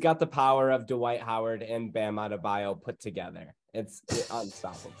 He's got the power of Dwight Howard and Bam Adebayo put together. It's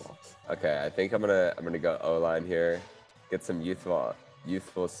unstoppable. Okay, I think I'm gonna go O-line here. Get some youthful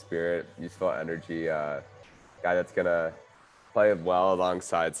spirit, youthful energy. Guy that's gonna play well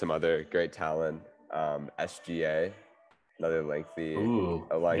alongside some other great talent. SGA, another lengthy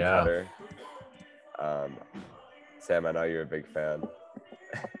O-line cutter. Sam, I know you're a big fan.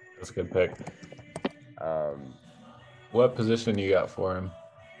 That's a good pick. What position you got for him?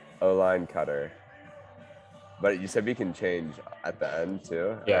 O-line cutter. But you said we can change at the end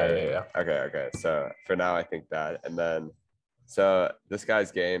too? Yeah. Okay. So for now, I think that. And then, so this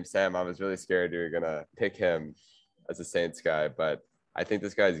guy's game, Sam, I was really scared you were going to pick him as a Saints guy, but I think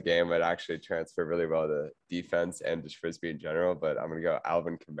this guy's game would actually transfer really well to defense and just Frisbee in general. But I'm going to go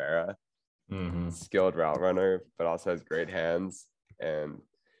Alvin Kamara. Skilled route runner, but also has great hands and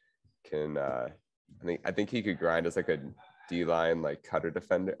can I think he could grind as like a D-line like cutter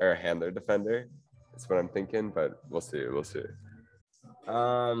defender or handler defender. That's what I'm thinking, but we'll see.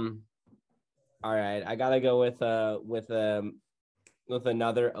 All right, I gotta go with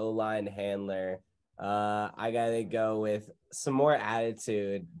another O-line handler. I gotta go with some more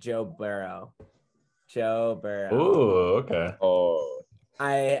attitude, Joe Burrow. Oh, okay.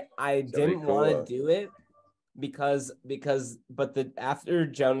 I didn't want to do it because after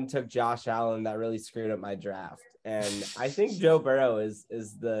Jonah took Josh Allen, that really screwed up my draft. And I think Joe Burrow is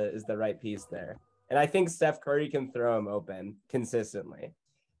the right piece there. And I think Steph Curry can throw him open consistently.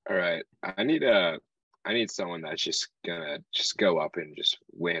 All right. I need someone that's just gonna go up and just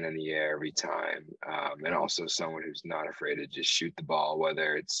win in the air every time. And also someone who's not afraid to just shoot the ball,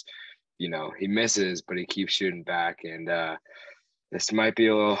 whether it's, he misses, but he keeps shooting back. And this might be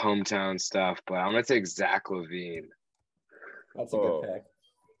a little hometown stuff, but I'm gonna take Zach LaVine. That's a good pick.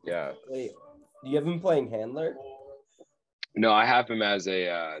 Yeah. Wait, do you have him playing handler? No, I have him as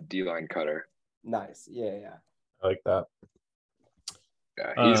a D-line cutter. Nice. Yeah. I like that.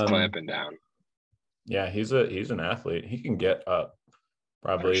 Yeah, he's clamping down. Yeah, he's an athlete. He can get up.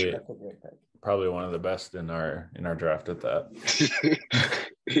 Probably one of the best in our draft at that.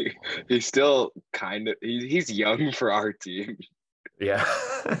 He's still he's young for our team. Yeah.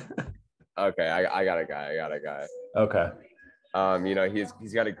 Okay, I got a guy. Okay.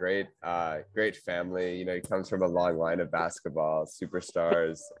 He's got a great family. He comes from a long line of basketball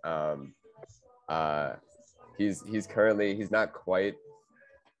superstars. He's not quite,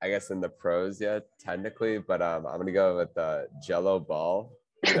 I guess, in the pros yet technically, but I'm gonna go with Jello Ball.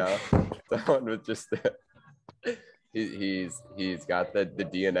 The one with just he's got the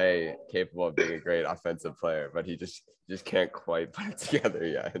DNA capable of being a great offensive player, but he just can't quite put it together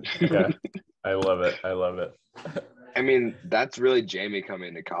yet. Yeah, I love it. I mean, that's really Jamie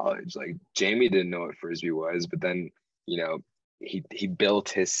coming to college. Like, Jamie didn't know what Frisbee was, but then, he built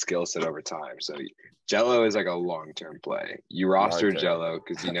his skill set over time. So Jello is like a long-term play. You roster Jello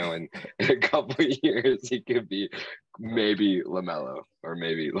because, in a couple of years, he could be maybe LaMelo or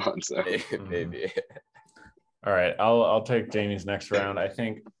maybe Lonzo. Maybe. All right, I'll take Jamie's next round. I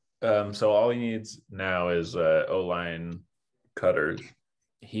think so all he needs now is O-line cutters.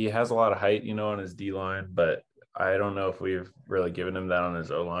 He has a lot of height, on his D-line, but I don't know if we've really given him that on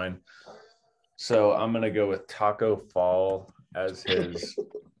his O-line. So I'm going to go with Taco Fall as his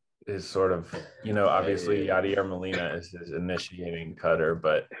sort of, obviously Yadier Molina is his initiating cutter,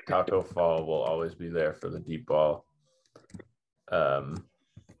 but Taco Fall will always be there for the deep ball. Definitely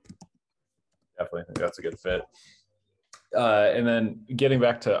think that's a good fit. And then getting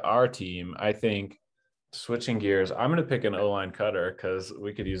back to our team, I think switching gears, I'm going to pick an O-line cutter because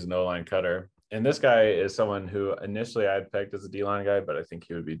we could use an O-line cutter. And this guy is someone who initially I had pegged as a D-line guy, but I think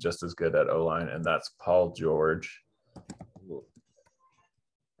he would be just as good at O-line, and that's Paul George.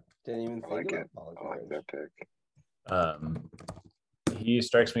 Didn't even think about Paul George. I like that pick. He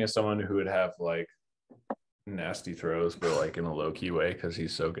strikes me as someone who would have like nasty throws, but like in a low key way because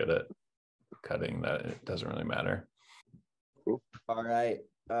he's so good at cutting that it doesn't really matter. Cool. All right.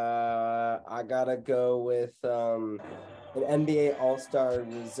 I gotta go with an NBA All-Star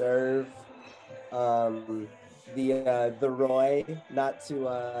reserve. The Roy, not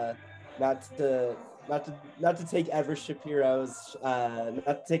to take Ever Shapiro's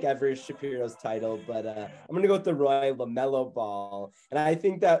title, but I'm gonna go with the Roy LaMelo Ball, and I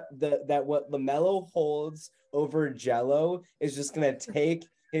think that what LaMelo holds over Jello is just gonna take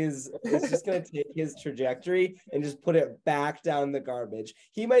his trajectory and just put it back down the garbage.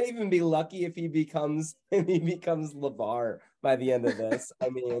 He might even be lucky if he becomes LeVar by the end of this. I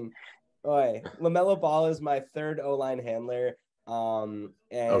mean, boy, LaMelo Ball is my third O-line handler. And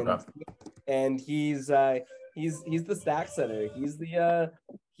he's the stack setter. He's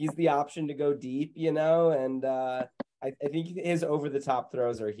the option to go deep, and I think his over the top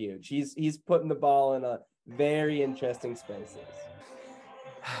throws are huge. He's putting the ball in a very interesting spaces.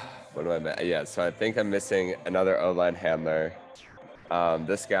 What do I miss? Yeah, so I think I'm missing another O-line handler.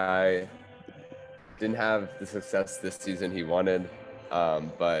 This guy didn't have the success this season he wanted,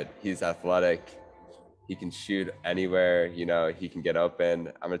 but he's athletic. He can shoot anywhere, he can get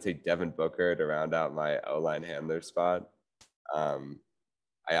open. I'm going to take Devin Booker to round out my O-line handler spot.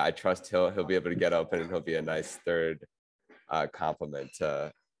 I trust he'll be able to get open, and he'll be a nice third complement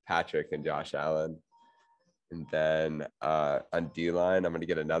to Patrick and Josh Allen. And then on D-line, I'm going to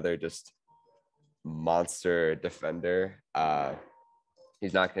get another just monster defender.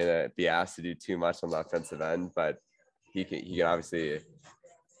 He's not going to be asked to do too much on the offensive end, but he can obviously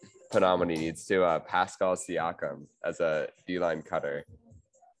put on when he needs to. Pascal Siakam as a D-line cutter.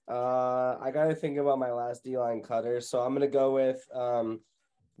 I got to think about my last D-line cutter. So I'm going to go with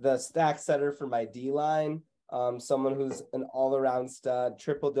the stack setter for my D-line. Someone who's an all-around stud,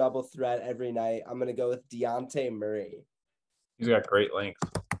 triple-double threat every night. I'm going to go with Deontay Murray. He's got great length.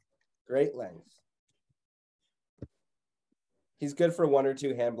 Great length. He's good for one or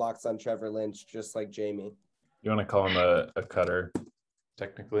two hand blocks on Trevor Lynch, just like Jamie. You want to call him a cutter,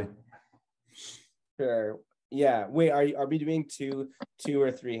 technically? Sure. Yeah. Wait, are we doing two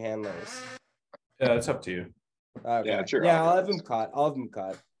or three handlers? Yeah, it's up to you. Okay. Yeah, sure. Yeah, I'll have him cut.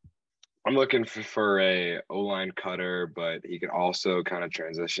 I'm looking for a O-line cutter, but he could also kind of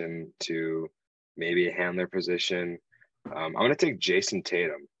transition to maybe a handler position. I'm going to take Jason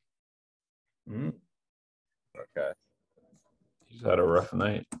Tatum. Okay. He's had a rough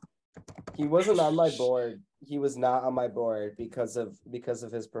night. He wasn't on my board. He was not on my board because of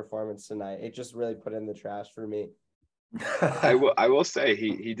his performance tonight. It just really put in the trash for me. I will say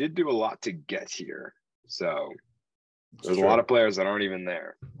he did do a lot to get here. So there's a lot of players that aren't even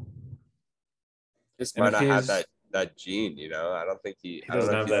there. Just might not have that gene, I don't think he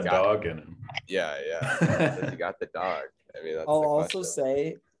doesn't have that dog in him. Yeah. He got the dog. I mean, that's I'll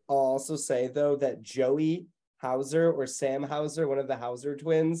also say though that Joey Hauser or Sam Hauser, one of the Hauser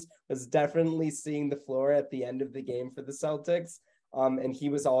twins, was definitely seeing the floor at the end of the game for the Celtics. And he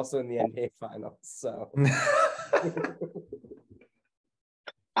was also in the NBA Finals. So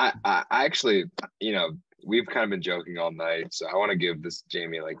I actually, we've kind of been joking all night, so I want to give this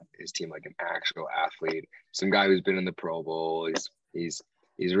Jamie his team an actual athlete, some guy who's been in the Pro Bowl. He's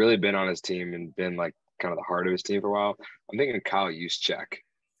really been on his team and been kind of the heart of his team for a while. I'm thinking Kyle Juszczyk.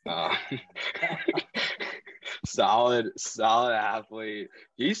 Solid athlete.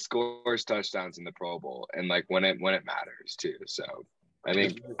 He scores touchdowns in the Pro Bowl and when it matters too. So I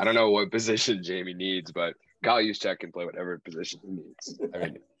don't know what position Jamie needs, but Kyle Juszczyk can play whatever position he needs. I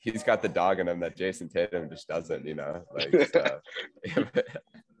mean, he's got the dog in him that Jason Tatum just doesn't,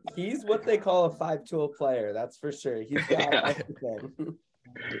 He's what they call a 5-tool player. That's for sure. He's got everything.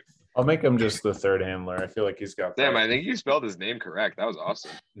 I'll make him just the third handler. I feel like he's got. Damn, I think you spelled his name correct. That was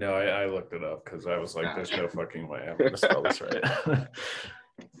awesome. No, I looked it up because I was like, "There's no fucking way I'm gonna spell this right."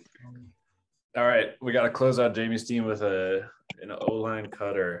 All right, we got to close out Jamie's team with an O-line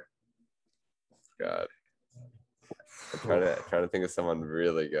cutter. God, I'm trying to think of someone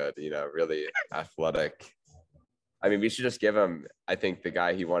really good. Really athletic. I mean, we should just give him. I think the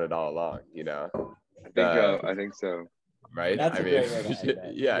guy he wanted all along. I think so. Right. That's I mean,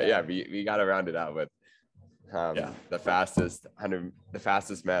 we got to round it out with the fastest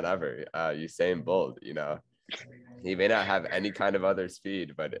man ever, Usain Bolt. He may not have any kind of other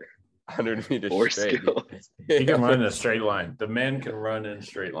speed, but 100 meters or straight, he can run in a straight line. The man can run in a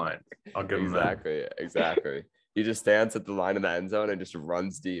straight line. I'll give him that. Exactly. he just stands at the line of the end zone and just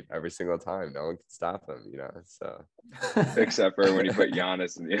runs deep every single time. No one can stop him, you know. So except for when you put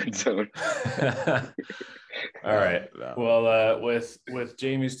Giannis in the end zone. All right. Well, with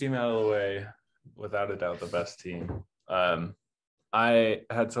Jamie's team out of the way, without a doubt the best team. I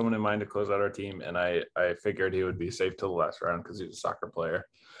had someone in mind to close out our team, and I figured he would be safe till the last round because he's a soccer player.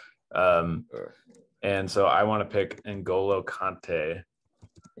 And so I want to pick N'Golo Kante.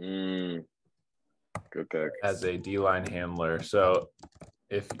 Good pick. As a D-line handler. So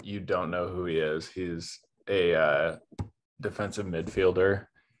if you don't know who he is, he's a defensive midfielder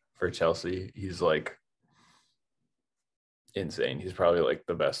for Chelsea. He's like insane. He's probably like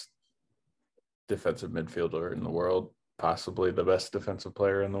the best defensive midfielder in the world, possibly the best defensive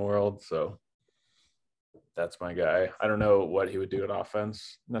player in the world. So that's my guy. I don't know what he would do at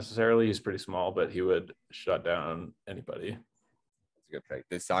offense necessarily. He's pretty small, but he would shut down anybody. That's a good pick.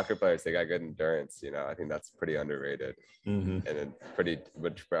 The soccer players, they got good endurance. You know, I think that's pretty underrated, and it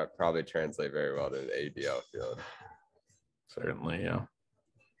would probably translate very well to the AUDL field. Certainly, yeah.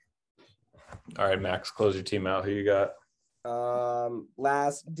 All right, Max, close your team out. Who you got?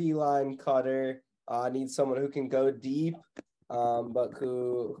 Last D-line cutter. I need someone who can go deep, but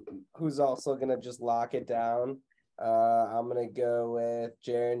who's also gonna just lock it down. I'm gonna go with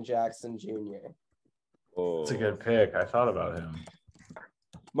Jaren Jackson Jr. That's a good pick. I thought about him.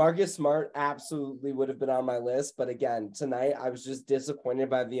 Marcus Smart absolutely would have been on my list, but again, tonight I was just disappointed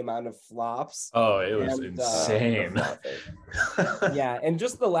by the amount of flops. Oh, it was insane. Yeah, and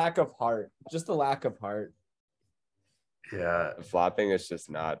just the lack of heart. Yeah, flopping is just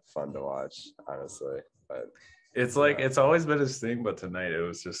not fun to watch, honestly. But it's like it's always been his thing, but tonight it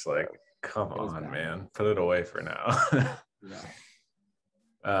was just like, come on, man, put it away for now.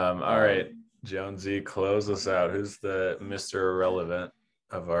 All right, Jonesy, close us out. Who's the Mr. Irrelevant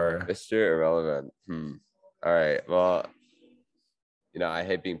of our Mr. Irrelevant? All right. Well, you know, I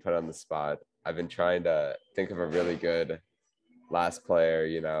hate being put on the spot. I've been trying to think of a really good last player,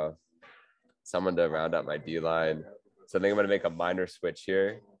 you know, someone to round out my D-line. So I think I'm going to make a minor switch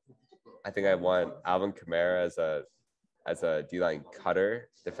here. I think I want Alvin Kamara as a D-line cutter,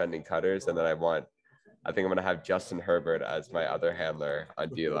 defending cutters. And then I think I'm going to have Justin Herbert as my other handler on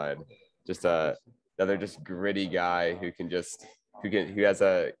D-line. Just another just gritty guy who has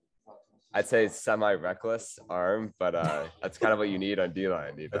a, I'd say semi-reckless arm, but that's kind of what you need on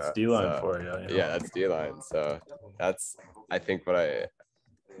D-line. You know? That's D-line for you. Yeah, that's D-line. So that's, I think are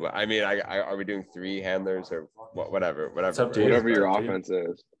we doing three handlers or whatever? It's up to whatever your offense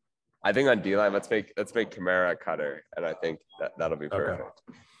is. I think on D-line, let's make Kamara a cutter, and I think that'll be perfect.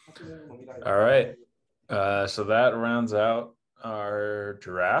 Okay. All right. So that rounds out our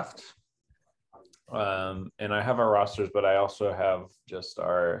draft. And I have our rosters, but I also have just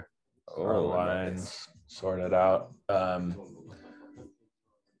our lines sorted out.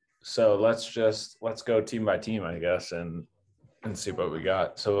 So let's go team by team, I guess, and see what we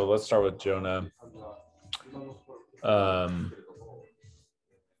got. So let's start with Jonah.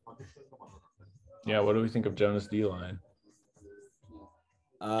 Yeah, what do we think of Jonah's D-line?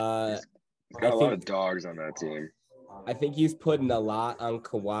 He's got a lot of dogs on that team. I think he's putting a lot on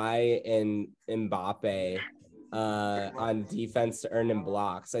Kawhi and Mbappe on defense to earn him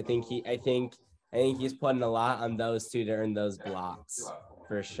blocks. I think he's putting a lot on those two to earn those blocks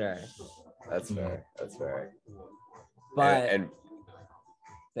for sure. That's fair. But and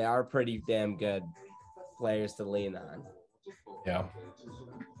they are pretty damn good players to lean on. Yeah.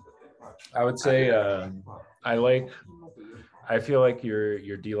 I would say I feel like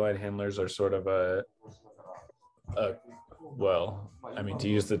your D-line handlers are sort of to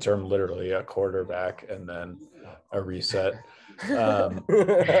use the term literally, a quarterback and then a reset.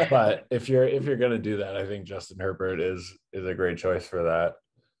 But if you're gonna do that, I think Justin Herbert is a great choice for that.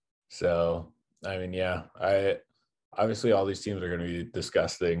 So I mean, yeah, obviously all these teams are gonna be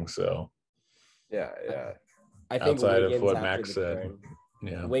disgusting. So yeah. I think outside Wiggins of what Max said.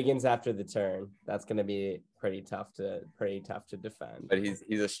 Yeah. Wiggins after the turn, that's going to be pretty tough to defend. But he's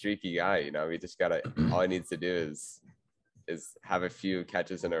a streaky guy, you know. We just all he needs to do is have a few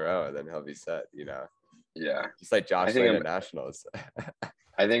catches in a row, and then he'll be set, you know. Yeah, just like Josh Allen Nationals.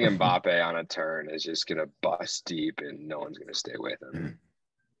 I think Mbappe on a turn is just gonna bust deep, and no one's gonna stay with him.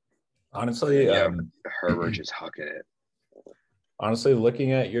 Honestly, Herbert just hucking it. Honestly,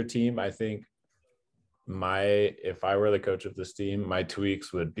 looking at your team, I think if I were the coach of this team, my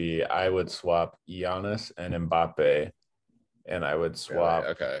tweaks would be I would swap Giannis and Mbappe, and I would swap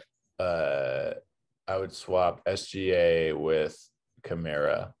I would swap SGA with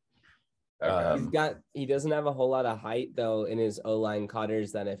Kamara. He doesn't have a whole lot of height though in his O-line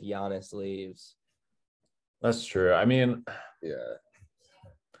cutters than if Giannis leaves. That's true. I mean, yeah,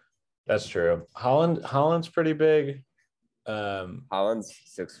 that's true. Holland's pretty big. Holland's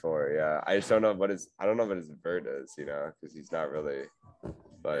 6'4". Yeah, I just don't know what his vert is, because he's not really.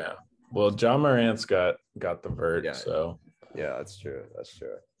 But yeah. Well, John Morant's got the vert, yeah. so yeah, that's true.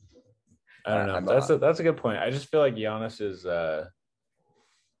 I don't know. That's a good point. I just feel like Giannis is,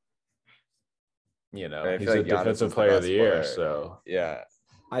 he's a defensive player of the year. So yeah,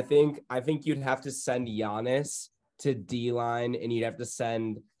 I think you'd have to send Giannis to D line, and you'd have to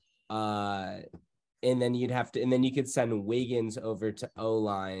send, and then you could send Wiggins over to O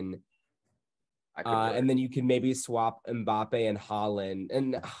line. And then you can maybe swap Mbappe and Holland.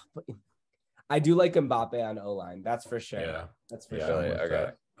 And I do like Mbappe on O-line. That's for sure. Yeah. That's for sure.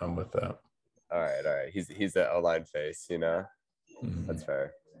 Okay. I'm with that. All right. He's the O-line face, Mm-hmm. That's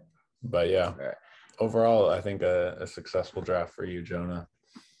fair. But yeah, overall, I think a successful draft for you, Jonah.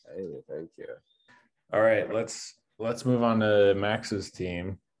 Hey, thank you. All right. Let's move on to Max's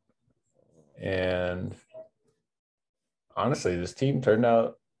team. And honestly, this team turned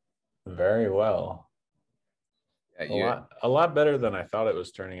out very well. A lot better than I thought it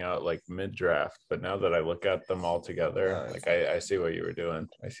was turning out, like mid-draft. But now that I look at them all together, I see what you were doing.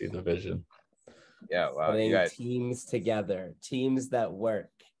 I see the vision. Yeah, wow. Putting teams together, teams that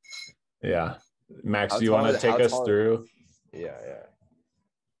work. Yeah. Max, do you want to take us through? Yeah.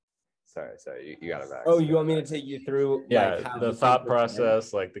 Sorry. You got it, Max. Oh, you want me to take you through? Yeah, the thought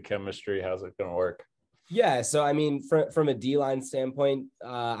process, like the chemistry, how's it going to work? Yeah, so I mean, from a D-line standpoint,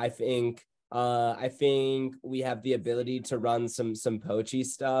 I think we have the ability to run some poachy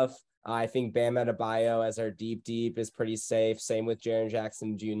stuff. I think Bam Adebayo as our deep is pretty safe. Same with Jaren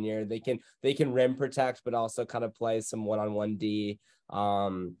Jackson Jr. They can rim protect, but also kind of play some one-on-one D.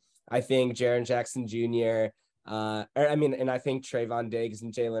 I think Jaren Jackson Jr. And I think Trayvon Diggs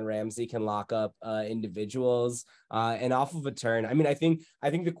and Jalen Ramsey can lock up individuals and off of a turn. I mean, I think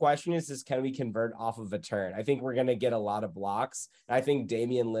the question is can we convert off of a turn? I think we're going to get a lot of blocks. I think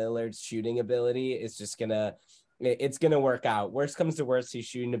Damian Lillard's shooting ability is just it's going to work out. Worst comes to worst, he's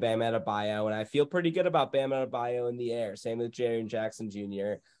shooting to Bam Adebayo, and I feel pretty good about Bam Adebayo in the air. Same with Jaren Jackson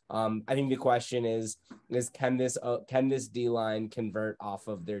Jr. I think the question is can this D-line convert off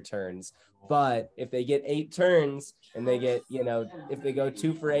of their turns? But if they get 8 turns and they get, if they go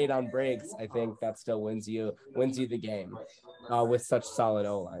 2 for 8 on breaks, I think that still wins you the game with such solid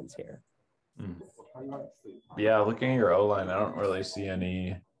O-lines here. Yeah, looking at your O-line, I don't really see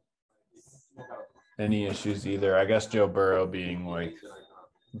any issues either. I guess Joe Burrow being like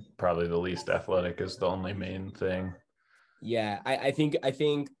probably the least athletic is the only main thing. Yeah, I think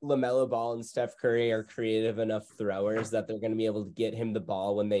LaMelo Ball and Steph Curry are creative enough throwers that they're going to be able to get him the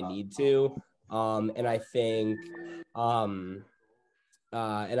ball when they need to. And I think I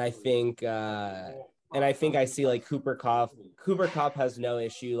see like Cooper Kupp has no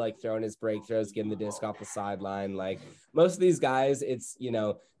issue like throwing his break throws, getting the disc off the sideline. Like most of these guys, it's,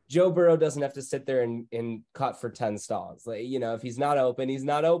 Joe Burrow doesn't have to sit there and cut for 10 stalls. Like, if he's not open, he's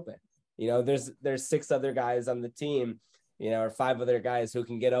not open. There's 6 other guys on the team, or 5 other guys who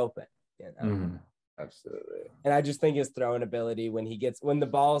can get open. Mm-hmm. Absolutely. And I just think his throwing ability when the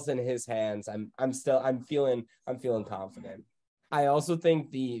ball's in his hands, I'm feeling confident. I also think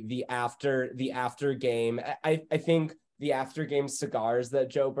the after game, I think the after game cigars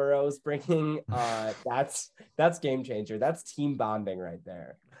that Joe Burrow is bringing, that's game changer. That's team bonding right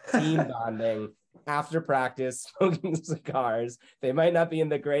there. Team bonding after practice, smoking cigars. They might not be in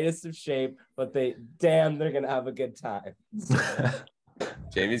the greatest of shape, but they're gonna have a good time.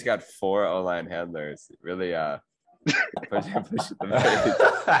 Jamie's got 4 O-line handlers. Really push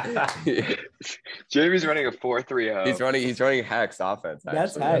the pace. Jamie's running a 4-3. He's running Hex offense. Actually.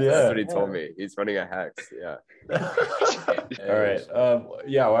 That's Hex. That's what he told me. He's running a Hex. Yeah. All right.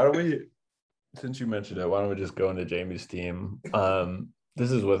 Why don't we, since you mentioned it, why don't we just go into Jamie's team? This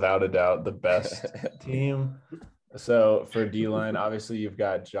is without a doubt the best team. So for D-line, obviously you've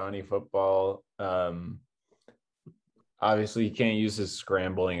got Johnny Football. Obviously he can't use his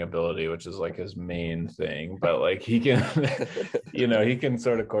scrambling ability, which is like his main thing, but like he can, he can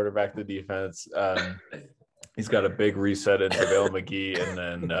sort of quarterback the defense. He's got a big reset in JaVale McGee, and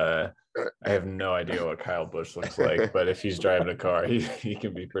then I have no idea what Kyle Busch looks like, but if he's driving a car, he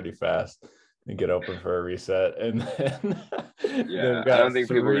can be pretty fast and get open for a reset. And then I don't think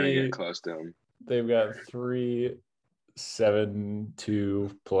people are going to get close to him. They've got 3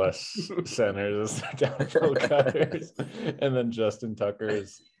 7-2 plus centers as downfield cutters, and then Justin Tucker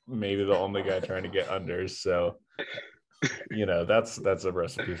is maybe the only guy trying to get unders. So, that's a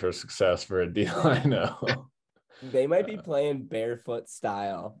recipe for success for a D-line. They might be playing barefoot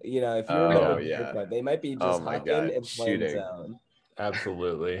style. You know, if you remember barefoot, they might be just hucking and playing zone.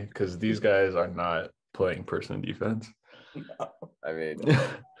 Absolutely, because these guys are not playing person defense. No. I mean,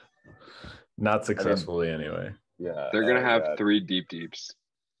 not successfully anyway. Yeah, they're gonna have 3 deeps.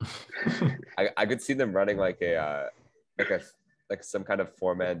 I could see them running like some kind of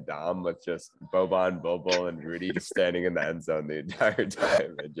 4-man dom with just Boban, Bobo, and Rudy just standing in the end zone the entire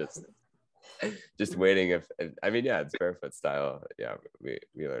time and just waiting. If I mean, yeah, it's barefoot style. Yeah, we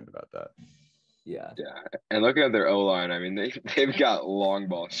learned about that. Yeah. And looking at their O-line, I mean, they've got long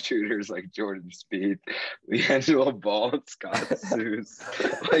ball shooters like Jordan Speed, LiAngelo Ball, and Scott Seuss.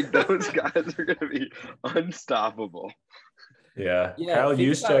 Like, those guys are going to be unstoppable. Yeah. Kyle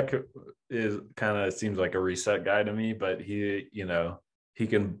Juszczyk is kind of seems like a reset guy to me, but he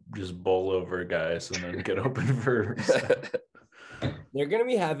can just bowl over guys and then get open for reset. They're going to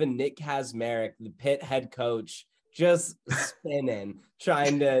be having Nick Kazmarek, the Pitt head coach, just spinning,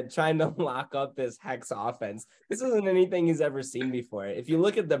 trying to lock up this Hex offense. This isn't anything he's ever seen before. If you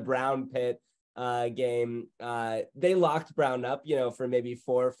look at the Brown Pitt game, they locked Brown up, for maybe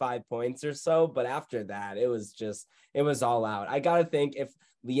 4 or 5 points or so. But after that, it was all out. I got to think if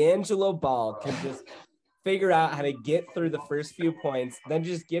LiAngelo Ball can just figure out how to get through the first few points, then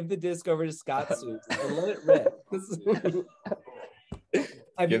just give the disc over to Scott Seuss and let it rip.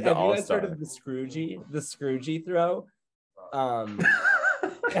 Have you guys heard of the Scroogey throw?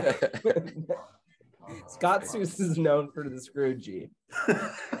 Scott Seuss is known for the Scroogey.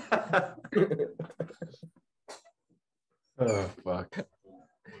 Oh fuck!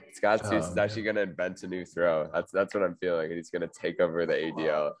 Scott Seuss is actually gonna invent a new throw. That's what I'm feeling. And he's gonna take over the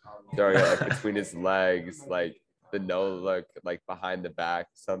ADL, throwing it like between his legs, like the no look, like behind the back,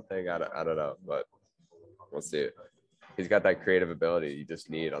 something. I don't know, but we'll see. He's got that creative ability you just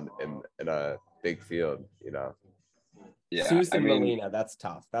need in a big field, Yeah, Seuss and Molina, that's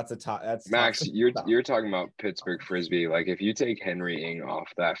tough. That's Max. Tough. You're talking about Pittsburgh Frisbee. Like, if you take Henry Ing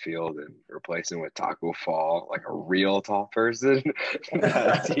off that field and replace him with Taco Fall, like a real tall person,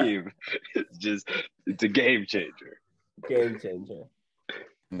 that team is it's a game changer. Game changer.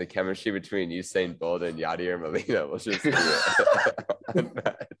 And the chemistry between Usain Bolt and Yadier Molina was just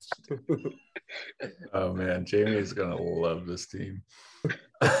unmatched. Oh man, Jamie's gonna love this team.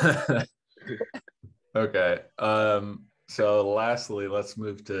 Okay. So lastly, let's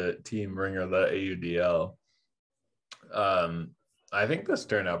move to Team Ringer, the AUDL. I think this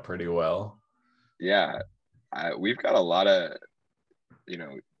turned out pretty well. Yeah, we've got a lot of,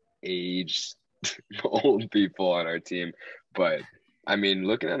 aged old people on our team, but I mean,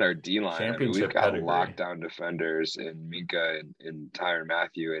 looking at our D line, we've got lockdown defenders in Minka and Tyrann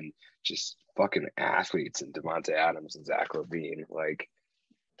Mathieu, and just fucking athletes in Devontae Adams and Zach Levine. Like,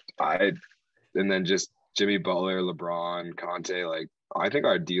 and then just Jimmy Butler, LeBron, Conte. Like, I think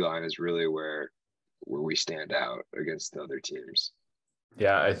our D line is really where we stand out against the other teams.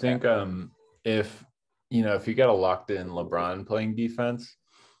 Yeah, I think if you got a locked in LeBron playing defense,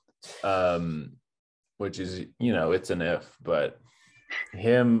 which is it's an if, but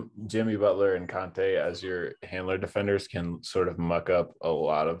him, Jimmy Butler, and Conte as your handler defenders can sort of muck up a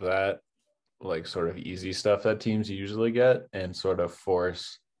lot of that, like, sort of easy stuff that teams usually get, and sort of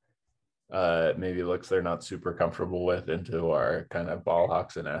force maybe looks they're not super comfortable with into our kind of ball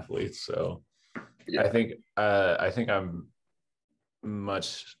hawks and athletes. So yeah. I think I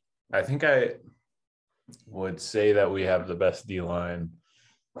would say that we have the best D line.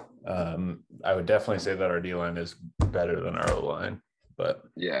 I would definitely say that our D line is better than our O line. But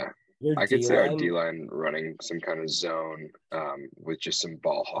yeah, I could say our D-line running some kind of zone with just some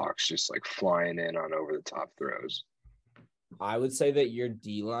ball hawks just like flying in on over the top throws. I would say that your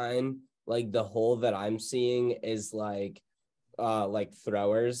D-line, like the hole that I'm seeing is like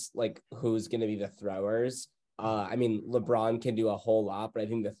throwers, like who's going to be the throwers. I mean, LeBron can do a whole lot, but I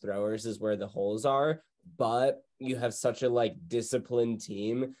think the throwers is where the holes are. But you have such a disciplined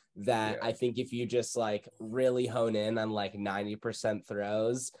team that I think if you just really hone in on 90%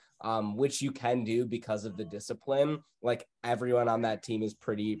 throws, which you can do because of the discipline, everyone on that team is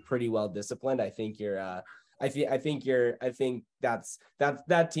pretty well disciplined. I think you're that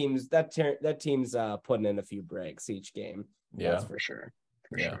team's putting in a few breaks each game. Yeah, that's for sure.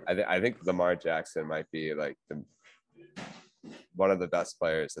 I think Lamar Jackson might be one of the best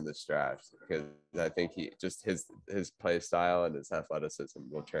players in this draft, because I think his play style and his athleticism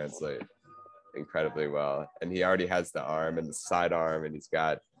will translate incredibly well. And he already has the arm and the sidearm, and he's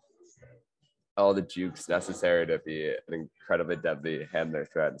got all the jukes necessary to be an incredibly deadly handler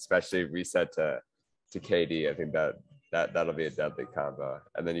threat, especially reset to KD. I think that'll be a deadly combo.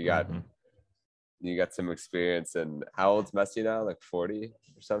 And then you got you got some experience. And how old's Messi now? Like 40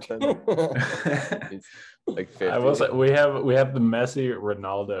 or something? He's like 50. I will say we have the Messi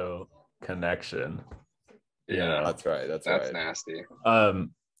Ronaldo connection. Yeah, that's right. That's nasty.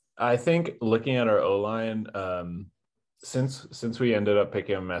 I think looking at our O-line, since we ended up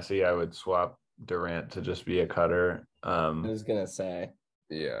picking Messi, I would swap Durant to just be a cutter. I was gonna say.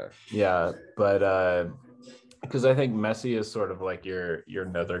 Yeah, but because I think Messi is sort of like your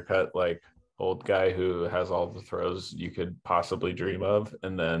nether cut, like old guy who has all the throws you could possibly dream of,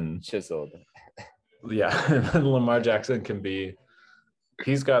 and then chiseled. Yeah, and then Lamar Jackson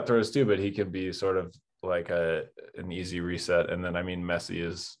he's got throws too, but he can be sort of like an easy reset. And then Messi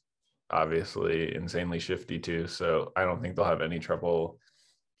is obviously insanely shifty too, so I don't think they'll have any trouble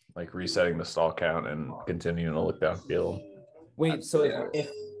like resetting the stall count and continuing to look downfield. Wait, so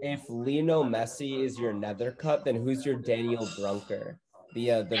if Lionel Messi is your nether cut, then who's your Daniel Brunker?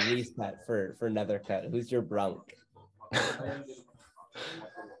 The reset for nether cut. Who's your Brunk?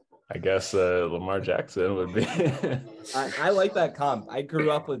 I guess Lamar Jackson would be. I like that comp. I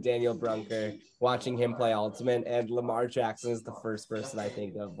grew up with Daniel Brunker, watching him play Ultimate, and Lamar Jackson is the first person I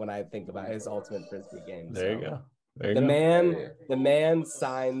think of when I think about his Ultimate Frisbee game. There you go. The man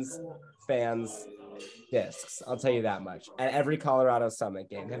signs fans discs. I'll tell you that much. At every Colorado Summit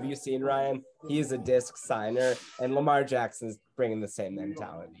game, have you seen Ryan? He is a disc signer, and Lamar Jackson's bringing the same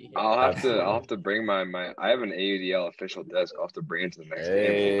mentality. I'll have to bring my. I have an AUDL official disc. I'll have to bring it to the next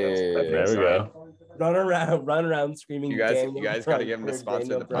game. There we go. Run around screaming. You guys got to give him the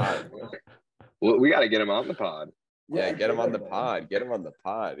sponsor of the pod. Well, we got to get him on the pod. Yeah, get him on the pod. Get him on the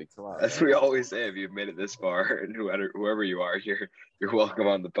pod. Come on. That's what we always say. If you've made it this far, and whoever you are, you're welcome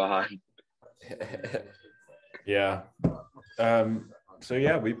on the pod. Yeah. So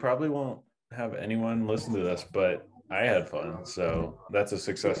yeah, we probably won't have anyone listen to this, but I had fun. So that's a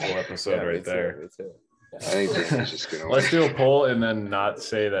successful episode right there. I think Jamie's just gonna. Let's do a poll and then not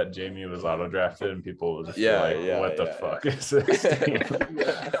say that Jamie was auto drafted, and people will just be like, "What the fuck is this team?"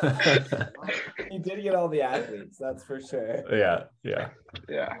 He did get all the athletes, that's for sure. Yeah.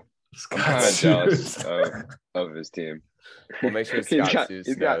 I'm kind of jealous of his team. Well, make sure Scott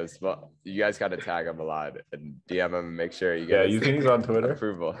Seuss knows. Well, you guys got to tag him a lot and DM him and make sure you get. Yeah, you think he's on Twitter?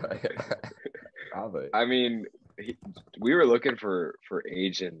 Approval. Probably. I mean, we were looking for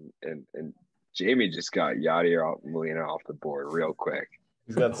age and Jamie just got Yadier Molina off the board real quick.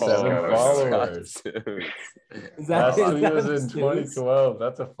 He's got 7 followers. Last tweet was in 2012.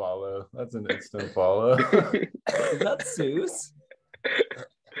 That's a follow. That's an instant follow. Is that Seuss?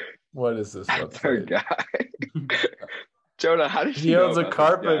 What is this? Our guy. Jonah, how did he owns a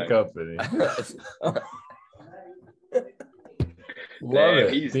carpet company? Love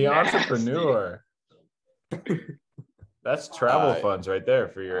it. The entrepreneur. That's travel funds right there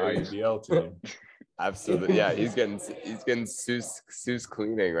for your AUDL team. Absolutely. Yeah, he's getting Seuss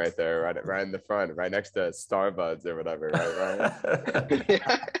cleaning right there, right in the front, right next to Starbuds or whatever, right?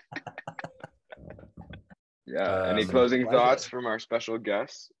 Yeah. Any closing thoughts from our special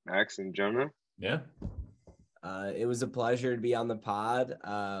guests, Max and Jonah? Yeah. It was a pleasure to be on the pod.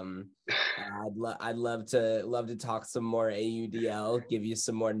 I'd love to talk some more AUDL, give you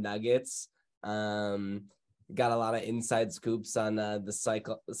some more nuggets. Got a lot of inside scoops on the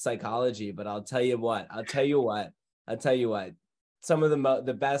psychology, but I'll tell you what. Some of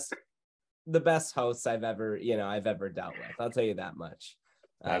the best hosts I've ever dealt with. I'll tell you that much.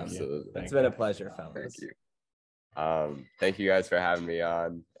 Absolutely. It's been a pleasure, fellas. Thank you. Thank you guys for having me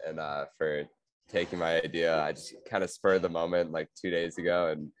on and for taking my idea. I just kind of spurred the moment like 2 days ago,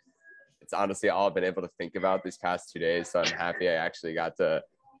 and it's honestly all I've been able to think about these past 2 days. So I'm happy I actually got to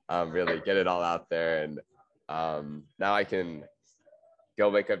really get it all out there. And now I can go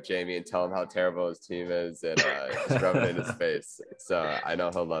wake up Jamie and tell him how terrible his team is and just rub it in his face. So I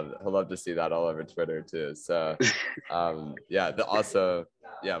know he'll love to see that all over Twitter too. So would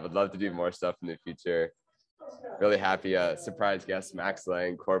love to do more stuff in the future. Really happy surprise guest Max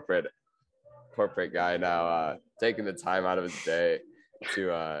Lang, corporate guy now, taking the time out of his day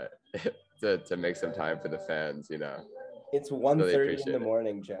to make some time for the fans, It's 1:30 in the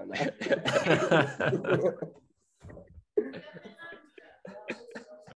morning, Jonah.